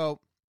know? So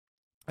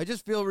I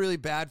just feel really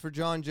bad for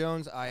Jon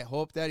Jones. I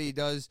hope that he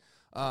does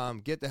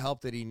get the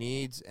help that he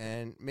needs.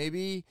 And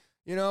maybe,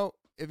 you know,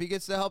 if he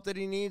gets the help that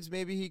he needs,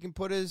 maybe he can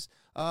put his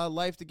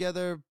life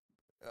together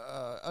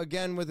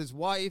again with his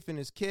wife and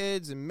his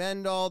kids and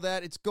mend all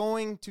that. It's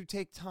going to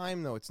take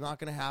time, though. It's not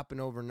going to happen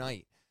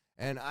overnight.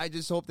 And I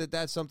just hope that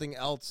that's something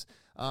else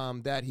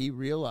that he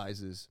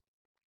realizes.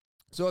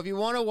 So if you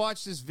want to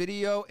watch this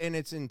video in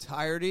its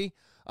entirety,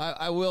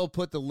 I will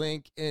put the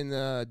link in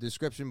the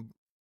description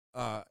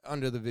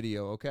under the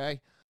video, okay?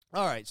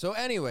 All right, so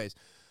anyways,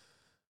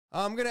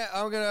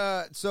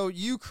 so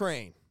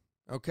Ukraine,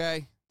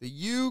 okay? The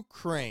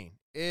Ukraine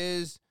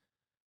is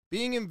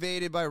being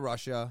invaded by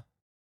Russia.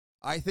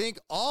 I think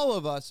all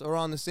of us are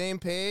on the same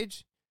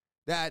page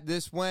that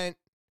this went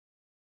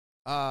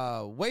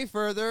way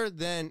further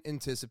than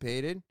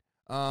anticipated.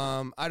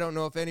 I don't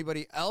know if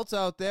anybody else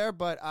out there,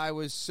 but I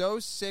was so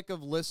sick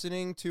of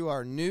listening to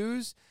our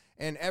news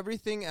and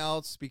everything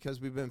else because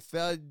we've been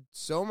fed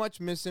so much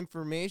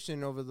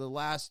misinformation over the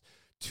last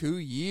 2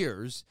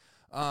 years,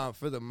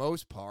 for the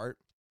most part,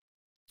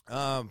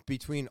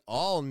 between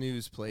all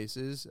news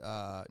places,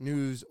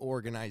 news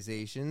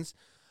organizations,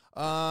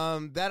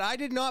 that I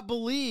did not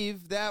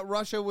believe that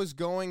Russia was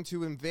going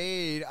to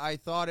invade. I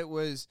thought it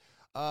was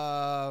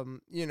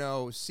CNN,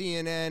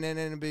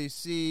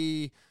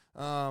 NBC,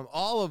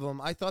 all of them.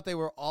 I thought they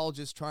were all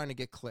just trying to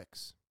get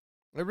clicks.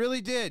 I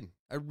really did.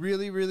 I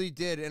really, really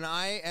did. And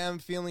I am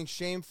feeling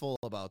shameful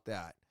about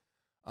that.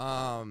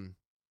 And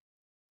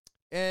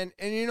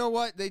you know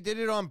what? They did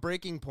it on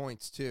Breaking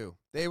Points too.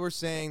 They were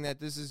saying that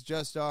this is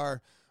just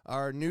our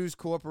our news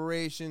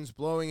corporations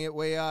blowing it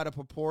way out of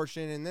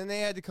proportion, and then they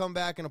had to come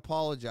back and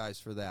apologize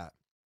for that.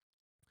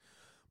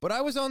 But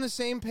I was on the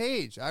same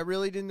page. I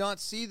really did not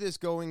see this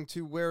going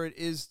to where it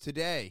is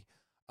today.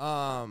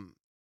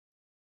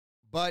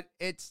 But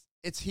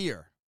it's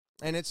here,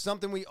 and it's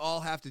something we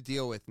all have to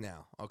deal with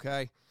now,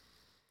 okay?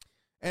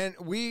 And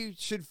we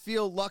should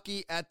feel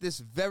lucky at this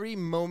very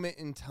moment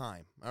in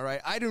time, all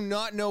right? I do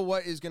not know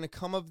what is going to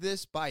come of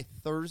this by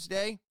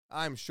Thursday.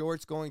 I'm sure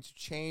it's going to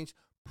change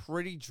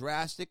pretty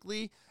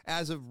drastically.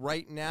 As of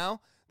right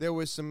now, there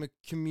was some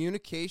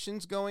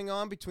communications going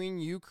on between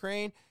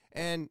Ukraine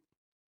and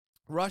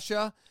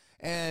Russia,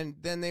 and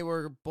then they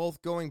were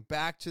both going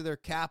back to their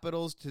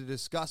capitals to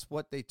discuss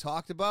what they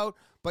talked about,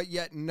 but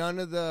yet none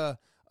of the,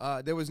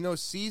 there was no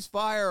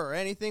ceasefire or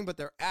anything, but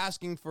they're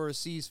asking for a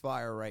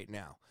ceasefire right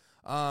now.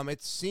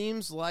 It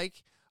seems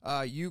like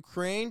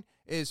Ukraine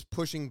is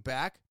pushing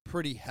back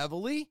pretty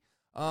heavily,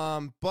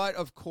 but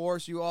of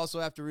course you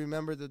also have to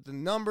remember that the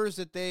numbers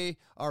that they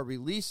are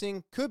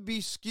releasing could be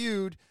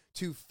skewed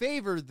to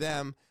favor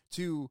them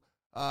to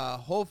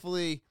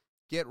hopefully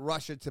get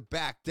Russia to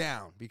back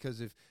down,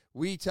 because if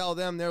we tell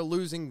them they're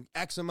losing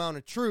X amount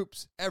of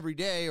troops every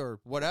day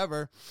or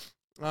whatever,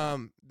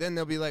 then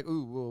they'll be like,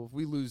 ooh, well, if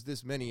we lose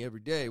this many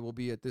every day, we'll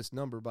be at this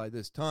number by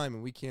this time,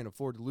 and we can't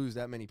afford to lose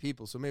that many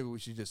people, so maybe we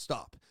should just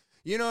stop.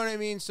 You know what I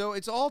mean? So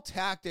it's all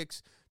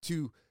tactics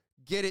to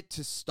get it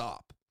to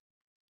stop.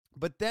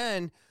 But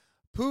then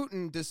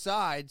Putin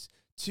decides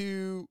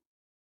to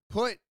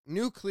put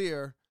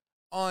nuclear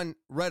on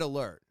red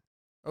alert,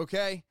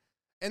 okay?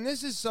 And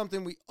this is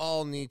something we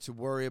all need to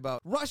worry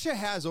about. Russia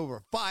has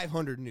over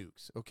 500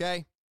 nukes,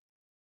 okay?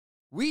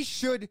 We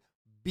should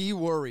be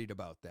worried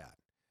about that.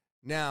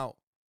 Now,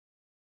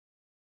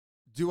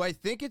 do I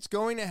think it's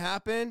going to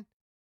happen?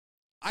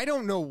 I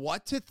don't know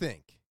what to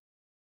think,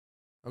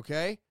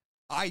 okay?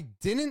 I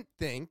didn't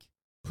think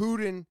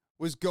Putin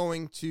was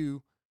going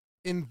to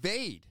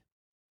invade.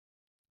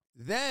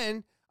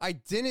 Then I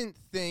didn't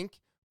think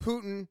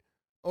Putin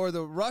or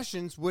the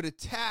Russians would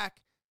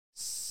attack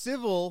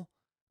civilians,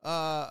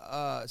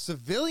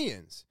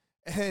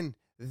 and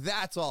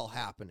that's all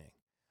happening.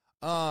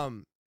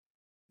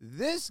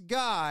 This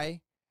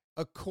guy,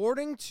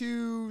 according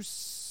to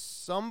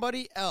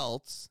somebody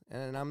else,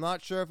 and I'm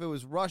not sure if it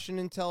was Russian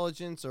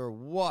intelligence or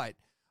what,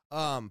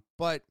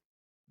 but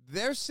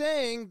they're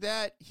saying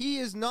that he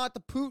is not the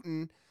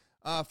Putin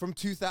from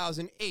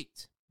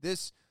 2008.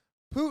 This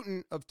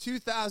Putin of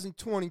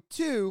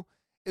 2022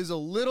 is a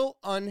little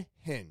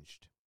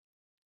unhinged.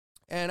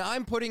 And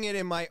I'm putting it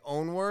in my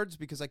own words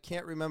because I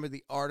can't remember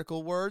the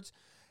article words,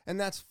 and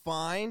that's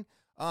fine.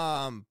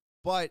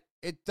 But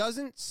it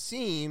doesn't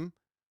seem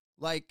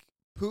like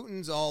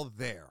Putin's all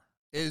there,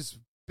 is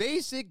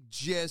basic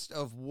gist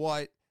of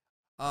what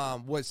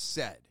was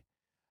said.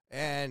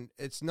 And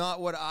it's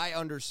not what I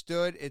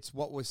understood, it's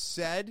what was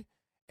said.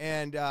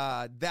 And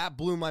that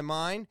blew my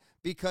mind,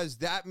 because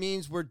that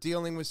means we're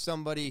dealing with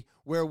somebody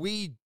where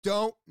we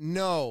don't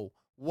know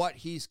what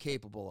he's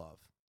capable of,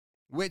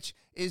 which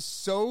is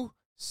so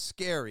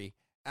scary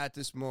at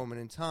this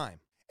moment in time.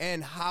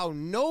 And how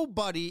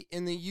nobody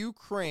in the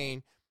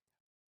Ukraine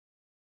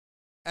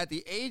at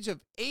the age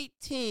of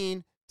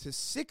 18 to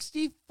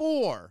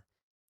 64,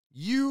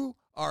 you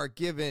are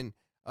given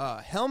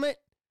a helmet,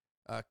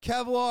 a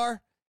Kevlar,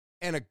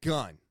 and a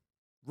gun.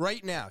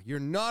 Right now, you're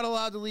not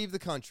allowed to leave the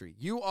country.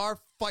 You are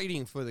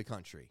fighting for the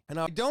country. And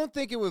I don't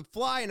think it would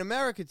fly in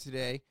America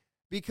today,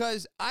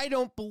 because I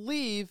don't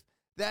believe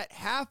that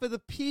half of the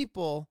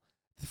people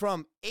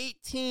from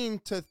 18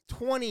 to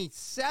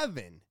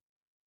 27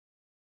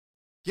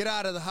 get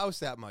out of the house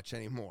that much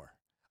anymore.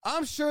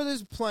 I'm sure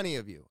there's plenty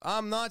of you.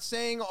 I'm not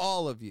saying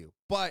all of you,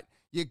 but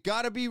you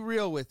got to be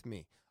real with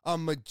me. A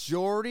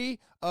majority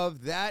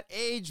of that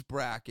age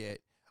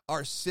bracket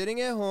are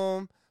sitting at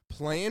home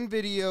playing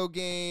video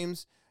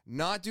games,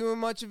 not doing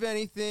much of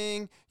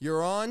anything.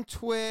 You're on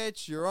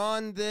Twitch, you're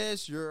on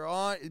this,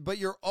 but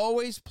you're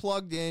always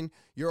plugged in,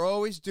 you're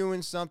always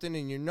doing something,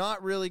 and you're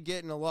not really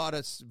getting a lot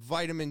of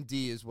vitamin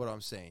D is what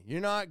I'm saying.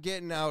 You're not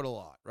getting out a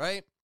lot,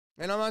 right?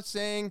 And I'm not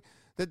saying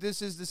that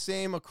this is the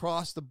same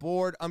across the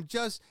board. I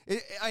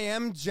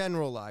am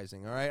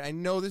generalizing, all right? I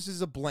know this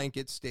is a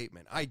blanket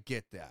statement. I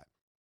get that.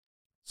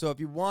 So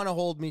if you want to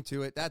hold me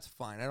to it, that's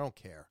fine. I don't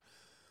care.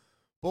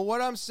 But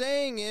what I'm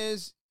saying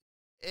is,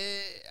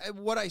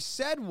 what I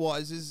said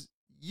is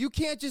you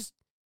can't just,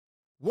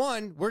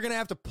 one, we're going to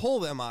have to pull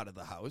them out of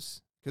the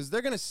house because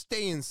they're going to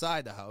stay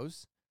inside the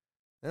house.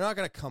 They're not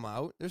going to come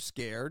out. They're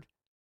scared,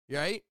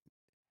 right?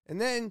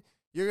 And then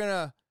you're going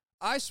to,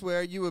 I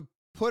swear, you would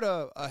put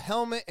a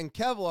helmet and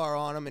Kevlar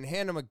on them and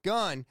hand them a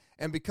gun,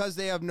 and because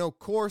they have no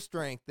core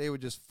strength, they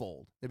would just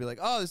fold. They'd be like,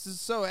 oh, this is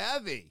so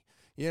heavy.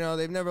 You know,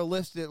 they've never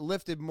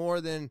lifted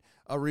more than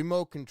a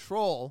remote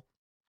control.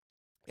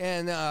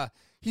 And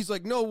he's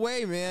like, no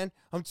way, man.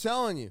 I'm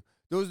telling you,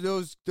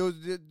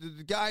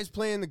 the guys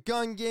playing the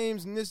gun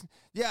games and this,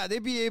 yeah,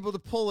 they'd be able to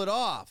pull it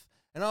off.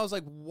 And I was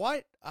like,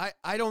 what?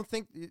 I don't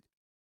think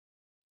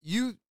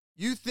you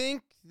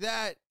think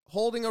that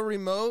holding a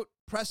remote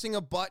pressing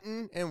a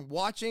button and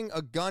watching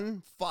a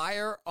gun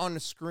fire on the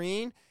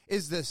screen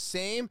is the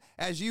same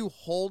as you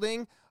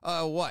holding,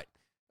 what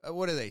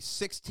are they,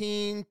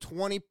 16,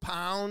 20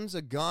 pounds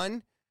of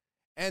gun,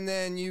 and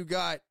then you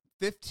got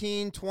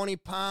 15, 20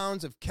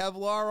 pounds of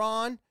Kevlar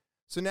on.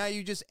 So now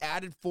you just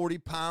added 40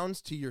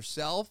 pounds to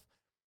yourself,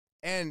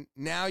 and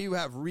now you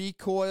have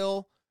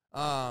recoil.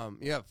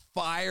 You have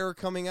fire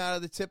coming out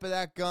of the tip of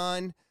that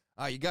gun.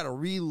 You got to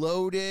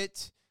reload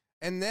it.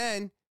 And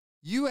then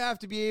you have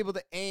to be able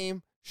to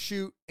aim,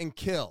 shoot, and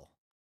kill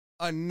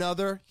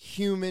another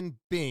human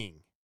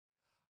being.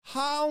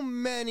 How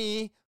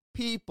many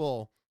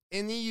people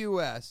in the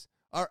U.S.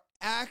 are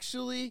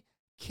actually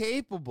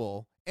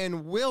capable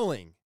and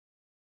willing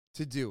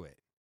to do it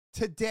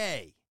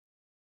today?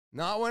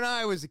 Not when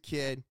I was a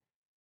kid,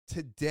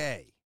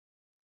 today.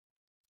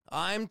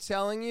 I'm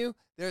telling you,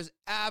 there's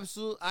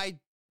absolute, I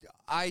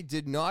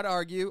did not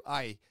argue.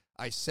 I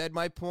said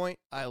my point.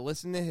 I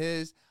listened to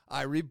his.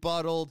 I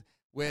rebutted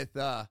with,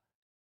 no,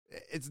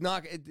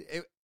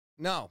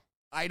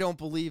 I don't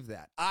believe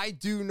that. I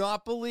do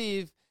not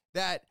believe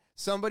that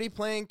somebody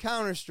playing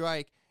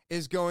Counter-Strike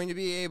is going to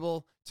be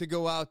able to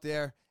go out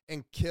there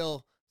and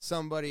kill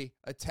somebody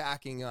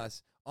attacking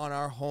us on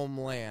our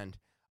homeland.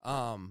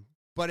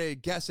 But I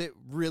guess it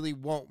really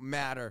won't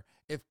matter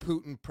if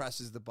Putin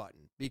presses the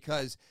button,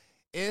 because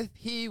if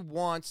he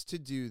wants to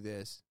do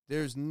this,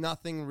 there's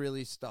nothing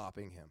really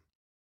stopping him.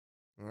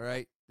 All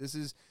right? This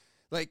is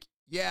like,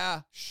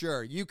 yeah,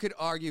 sure. You could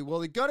argue,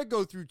 well, he got to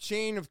go through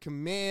chain of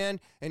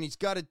command and he's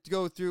got to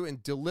go through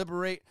and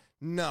deliberate.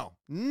 No,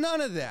 none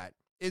of that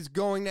is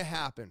going to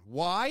happen.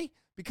 Why?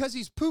 Because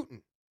he's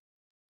Putin.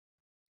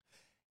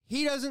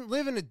 He doesn't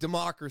live in a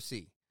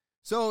democracy.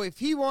 So if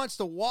he wants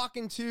to walk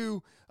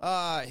into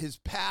his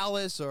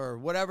palace or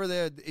whatever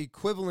the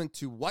equivalent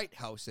to White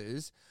House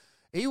is,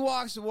 he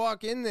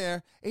walk in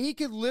there, and he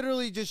could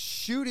literally just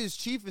shoot his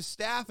chief of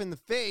staff in the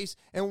face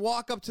and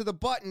walk up to the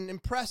button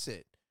and press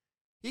it.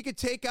 He could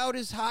take out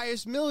his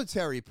highest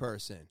military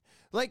person.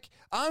 Like,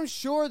 I'm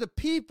sure the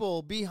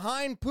people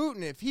behind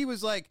Putin, if he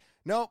was like,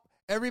 nope,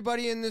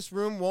 everybody in this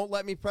room won't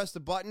let me press the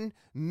button,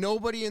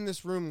 nobody in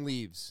this room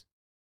leaves.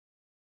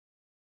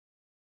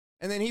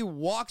 And then he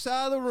walks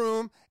out of the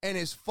room, and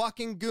his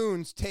fucking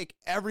goons take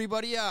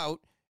everybody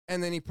out,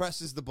 and then he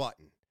presses the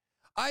button.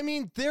 I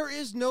mean, there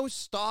is no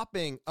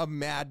stopping a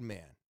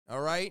madman,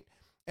 all right?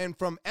 And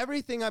from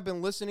everything I've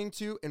been listening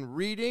to and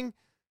reading,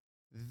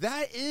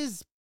 that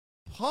is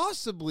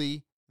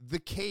possibly the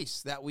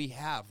case that we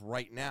have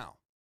right now.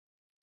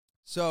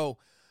 So,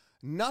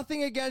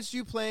 nothing against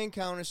you playing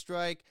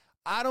Counter-Strike.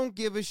 I don't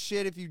give a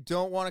shit if you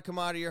don't want to come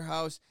out of your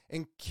house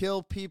and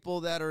kill people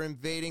that are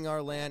invading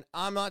our land.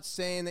 I'm not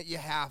saying that you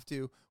have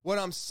to. What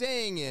I'm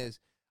saying is,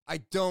 I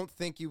don't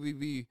think you would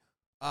be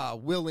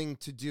willing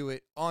to do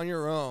it on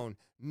your own,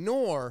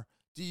 nor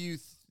do you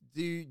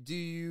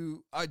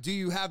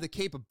have the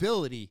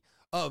capability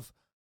of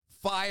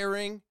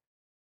firing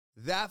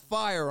that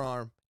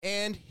firearm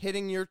and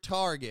hitting your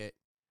target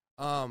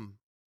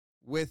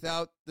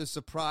without the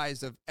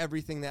surprise of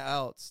everything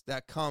else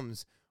that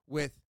comes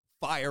with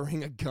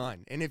firing a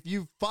gun. And if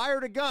you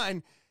fired a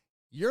gun,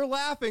 you're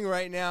laughing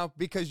right now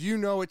because you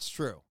know it's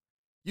true.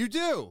 You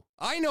do.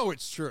 I know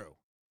it's true.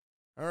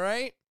 All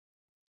right?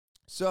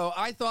 So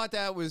I thought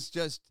that was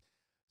just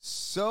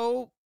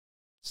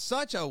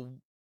such a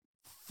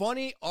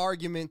funny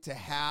argument to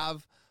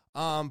have.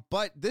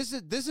 But this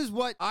is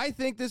what I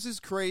think. This is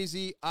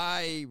crazy.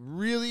 I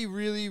really,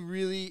 really,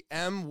 really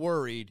am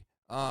worried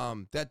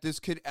that this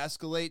could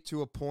escalate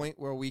to a point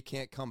where we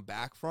can't come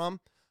back from,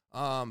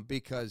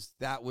 because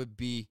that would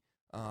be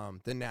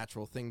the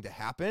natural thing to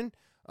happen,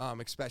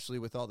 especially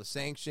with all the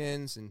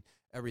sanctions and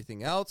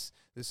everything else.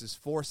 This is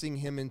forcing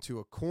him into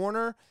a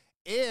corner.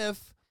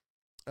 If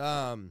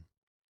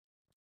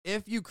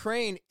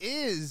Ukraine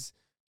is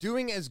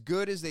doing as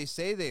good as they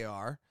say they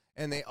are,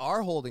 and they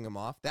are holding him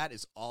off, that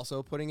is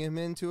also putting him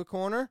into a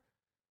corner.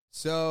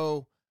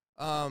 So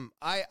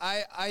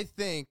I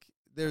think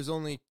there's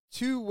only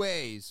two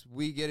ways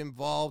we get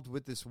involved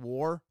with this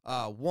war.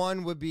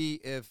 One would be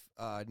if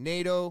a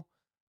NATO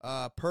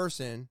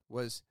person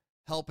was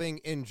helping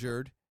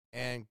injured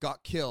and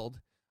got killed.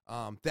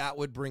 That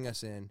would bring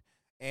us in.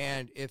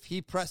 And if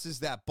he presses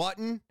that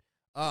button,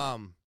 we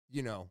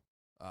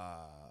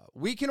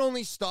can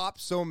only stop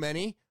so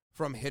many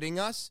from hitting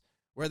us.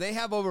 Where they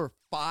have over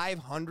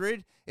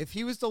 500, if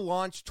he was to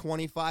launch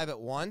 25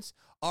 at once,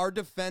 our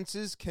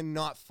defenses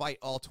cannot fight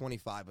all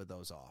 25 of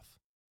those off.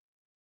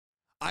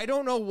 I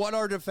don't know what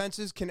our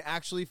defenses can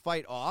actually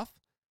fight off.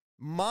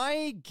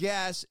 My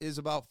guess is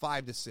about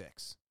 5 to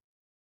 6.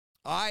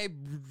 I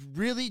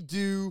really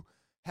do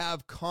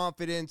have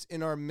confidence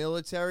in our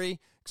military,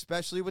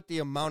 especially with the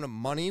amount of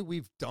money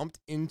we've dumped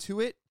into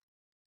it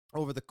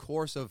over the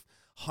course of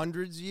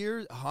 100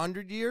 years.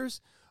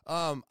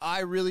 I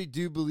really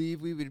do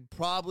believe we would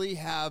probably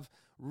have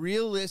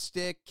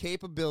realistic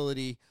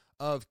capability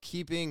of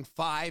keeping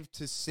 5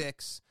 to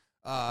 6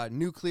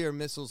 nuclear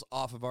missiles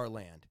off of our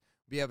land.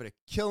 Be able to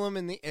kill them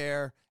in the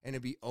air and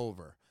it'd be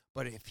over.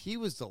 But if he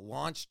was to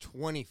launch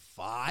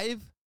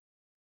 25,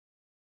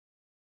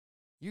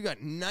 you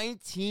got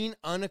 19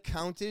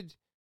 unaccounted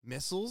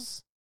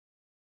missiles.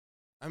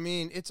 I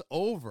mean, it's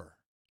over.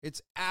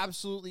 It's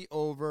absolutely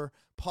over.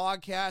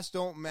 Podcasts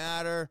don't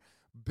matter.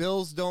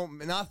 Bills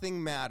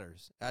nothing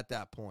matters at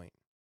that point.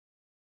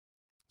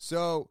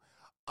 So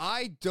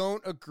I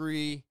don't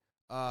agree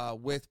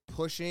with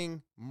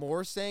pushing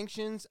more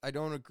sanctions. I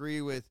don't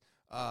agree with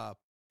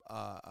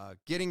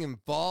getting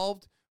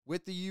involved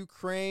with the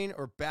Ukraine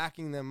or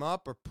backing them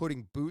up or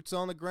putting boots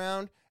on the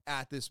ground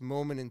at this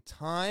moment in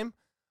time.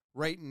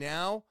 Right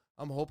now,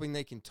 I'm hoping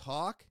they can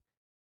talk.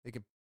 They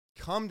can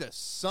come to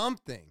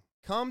something.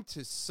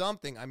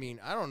 I mean,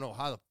 I don't know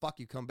how the fuck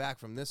you come back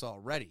from this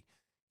already.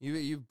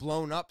 You've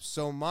blown up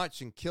so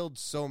much and killed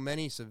so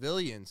many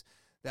civilians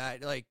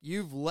that, like,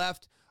 you've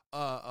left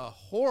a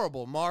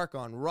horrible mark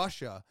on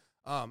Russia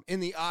in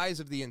the eyes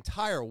of the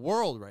entire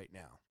world right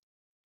now.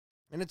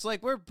 And it's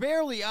like we're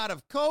barely out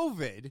of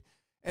COVID,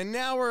 and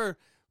now we're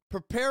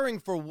preparing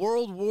for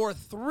World War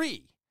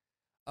III.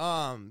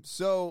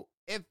 So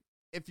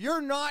if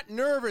you're not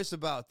nervous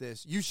about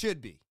this, you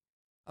should be.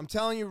 I'm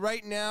telling you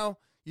right now,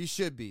 you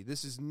should be.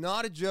 This is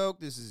not a joke.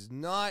 This is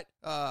not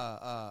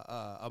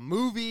a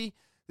movie.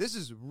 This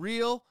is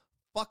real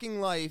fucking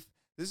life.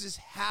 This is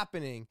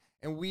happening,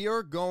 and we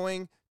are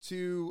going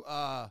to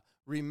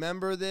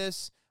remember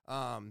this.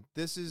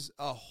 This is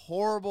a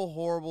horrible,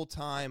 horrible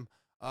time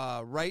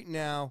right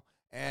now,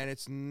 and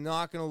it's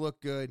not going to look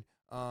good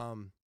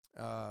in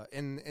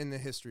the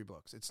history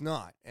books. It's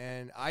not,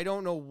 and I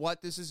don't know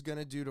what this is going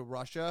to do to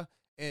Russia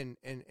in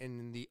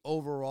the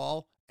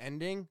overall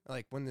ending,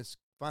 like when this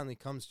finally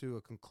comes to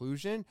a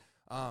conclusion,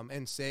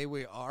 and say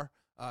we are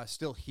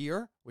still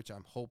here, which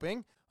I'm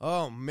hoping.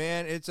 Oh,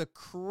 man, it's a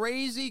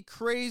crazy,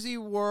 crazy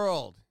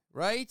world,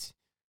 right?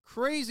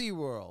 Crazy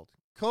world.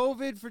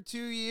 COVID for 2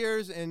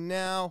 years, and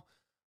now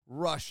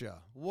Russia.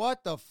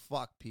 What the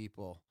fuck,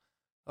 people?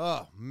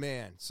 Oh,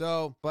 man.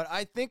 So, but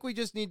I think we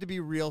just need to be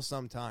real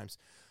sometimes.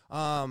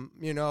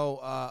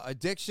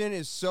 Addiction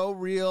is so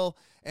real,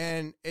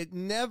 and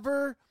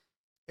the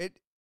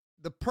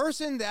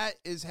person that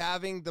is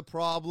having the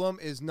problem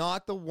is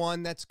not the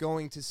one that's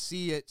going to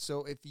see it.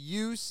 So if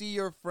you see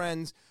your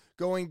friends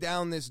going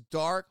down this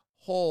dark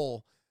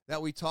hole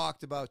that we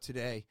talked about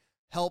today,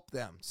 help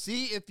them.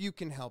 See if you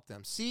can help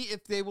them. See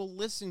if they will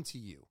listen to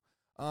you.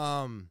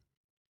 And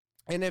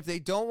if they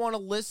don't want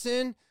to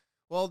listen,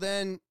 well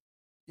then,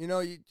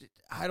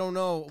 I don't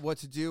know what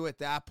to do at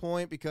that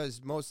point,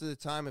 because most of the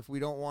time, if we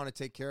don't want to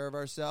take care of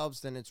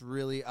ourselves, then it's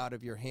really out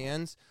of your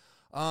hands.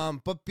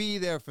 But be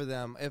there for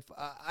them. If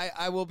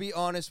I will be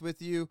honest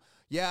with you,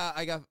 yeah,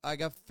 I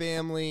got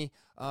family.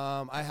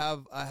 I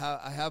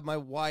have my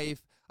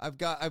wife. I've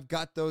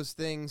got those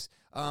things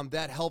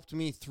that helped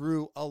me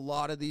through a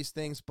lot of these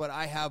things. But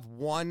I have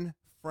one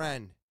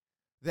friend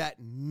that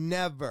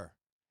never,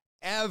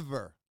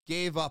 ever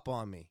gave up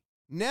on me.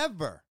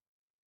 Never.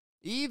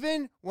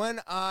 Even when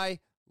I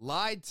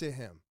lied to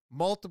him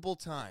multiple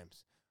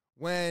times,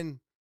 when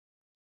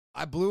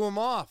I blew him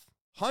off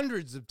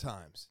hundreds of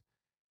times,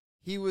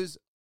 he was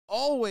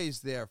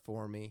always there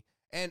for me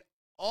and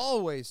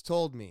always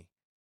told me,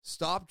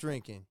 stop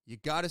drinking. You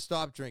got to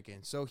stop drinking.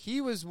 So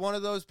he was one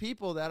of those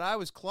people that I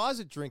was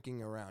closet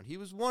drinking around. He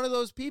was one of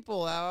those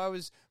people that I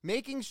was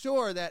making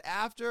sure that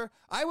after,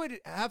 I would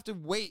have to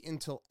wait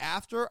until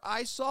after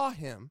I saw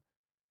him,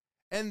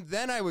 and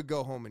then I would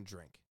go home and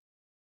drink.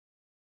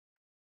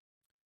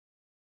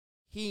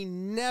 He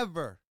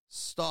never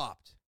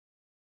stopped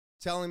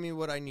telling me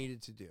what I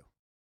needed to do.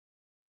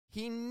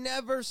 He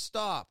never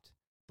stopped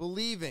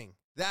believing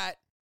that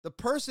the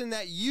person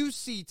that you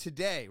see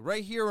today,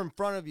 right here in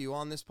front of you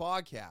on this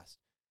podcast,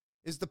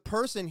 is the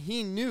person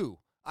he knew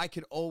I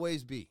could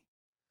always be.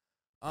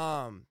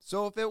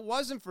 So if it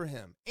wasn't for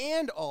him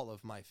and all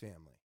of my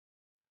family,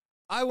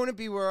 I wouldn't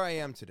be where I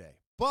am today.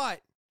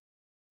 But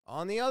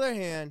on the other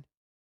hand,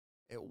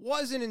 it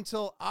wasn't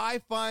until I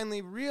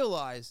finally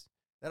realized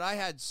that I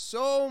had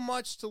so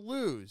much to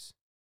lose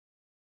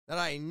that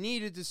I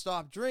needed to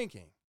stop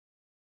drinking.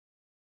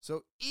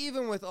 So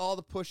even with all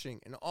the pushing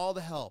and all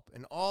the help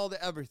and all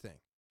the everything,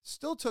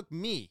 still took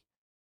me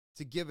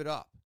to give it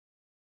up.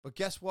 But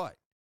guess what?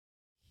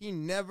 He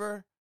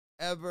never,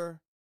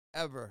 ever,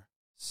 ever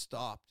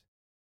stopped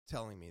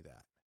telling me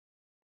that.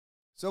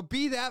 So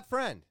be that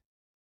friend.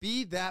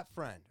 Be that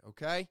friend,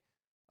 okay?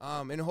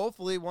 And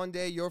hopefully one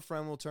day your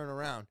friend will turn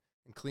around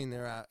and clean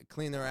their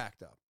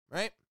act up,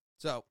 right?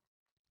 So,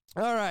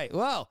 all right,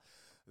 well,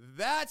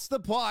 that's the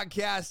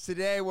podcast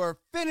today. We're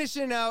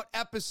finishing out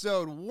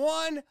episode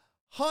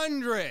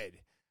 100.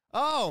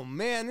 Oh,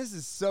 man, this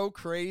is so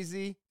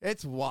crazy.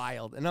 It's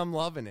wild, and I'm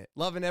loving it.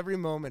 Loving every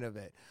moment of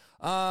it.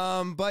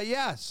 But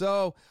yeah,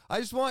 so I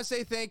just want to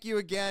say thank you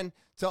again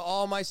to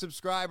all my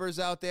subscribers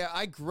out there.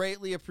 I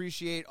greatly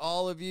appreciate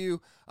all of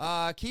you.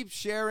 Keep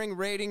sharing,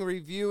 rating,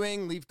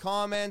 reviewing, leave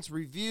comments,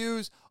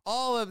 reviews.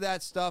 All of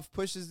that stuff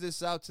pushes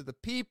this out to the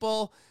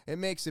people. It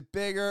makes it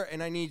bigger,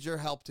 and I need your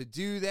help to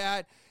do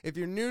that. If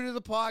you're new to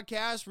the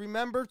podcast,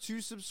 remember to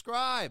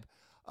subscribe.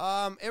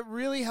 It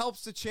really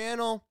helps the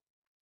channel,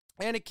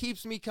 and it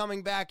keeps me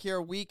coming back here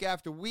week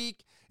after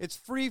week. It's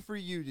free for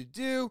you to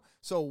do,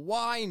 so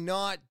why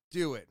not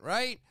do it,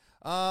 right?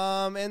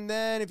 And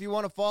then if you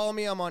want to follow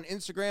me, I'm on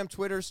Instagram,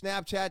 Twitter,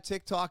 Snapchat,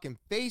 TikTok, and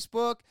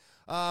Facebook.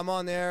 I'm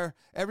on there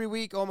every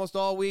week, almost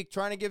all week,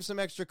 trying to give some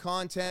extra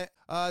content.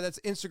 That's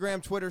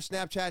Instagram, Twitter,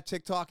 Snapchat,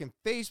 TikTok, and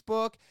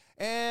Facebook.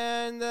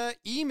 And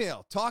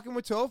email, Talking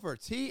with Topher,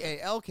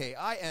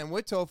 TALKIN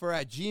with Topher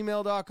at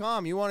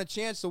gmail.com. You want a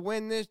chance to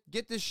win this,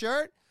 get this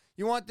shirt?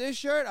 You want this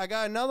shirt? I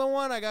got another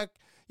one. I got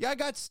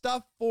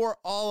stuff for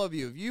all of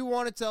you. If you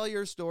want to tell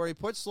your story,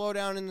 put Slow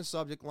Down in the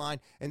subject line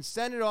and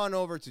send it on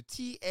over to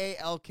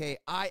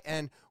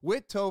TALKIN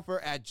with Topher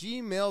at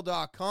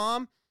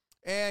gmail.com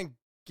and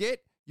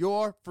get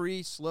your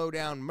free Slow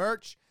Down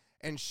merch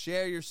and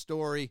share your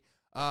story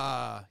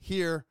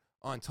here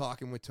on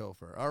Talking with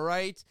Topher. All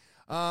right?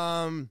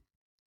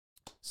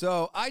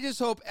 So I just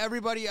hope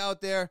everybody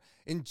out there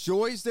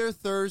enjoys their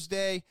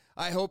Thursday.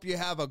 I hope you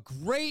have a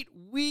great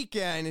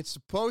weekend. It's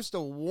supposed to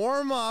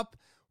warm up.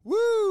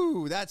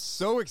 Woo! That's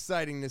so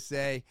exciting to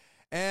say.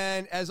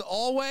 And as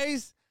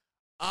always,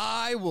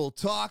 I will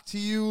talk to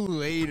you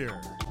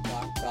later.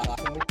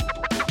 Talking with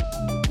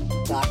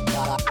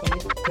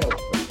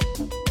Topher.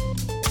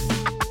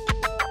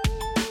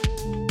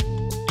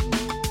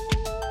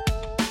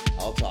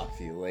 I'll talk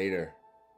to you later.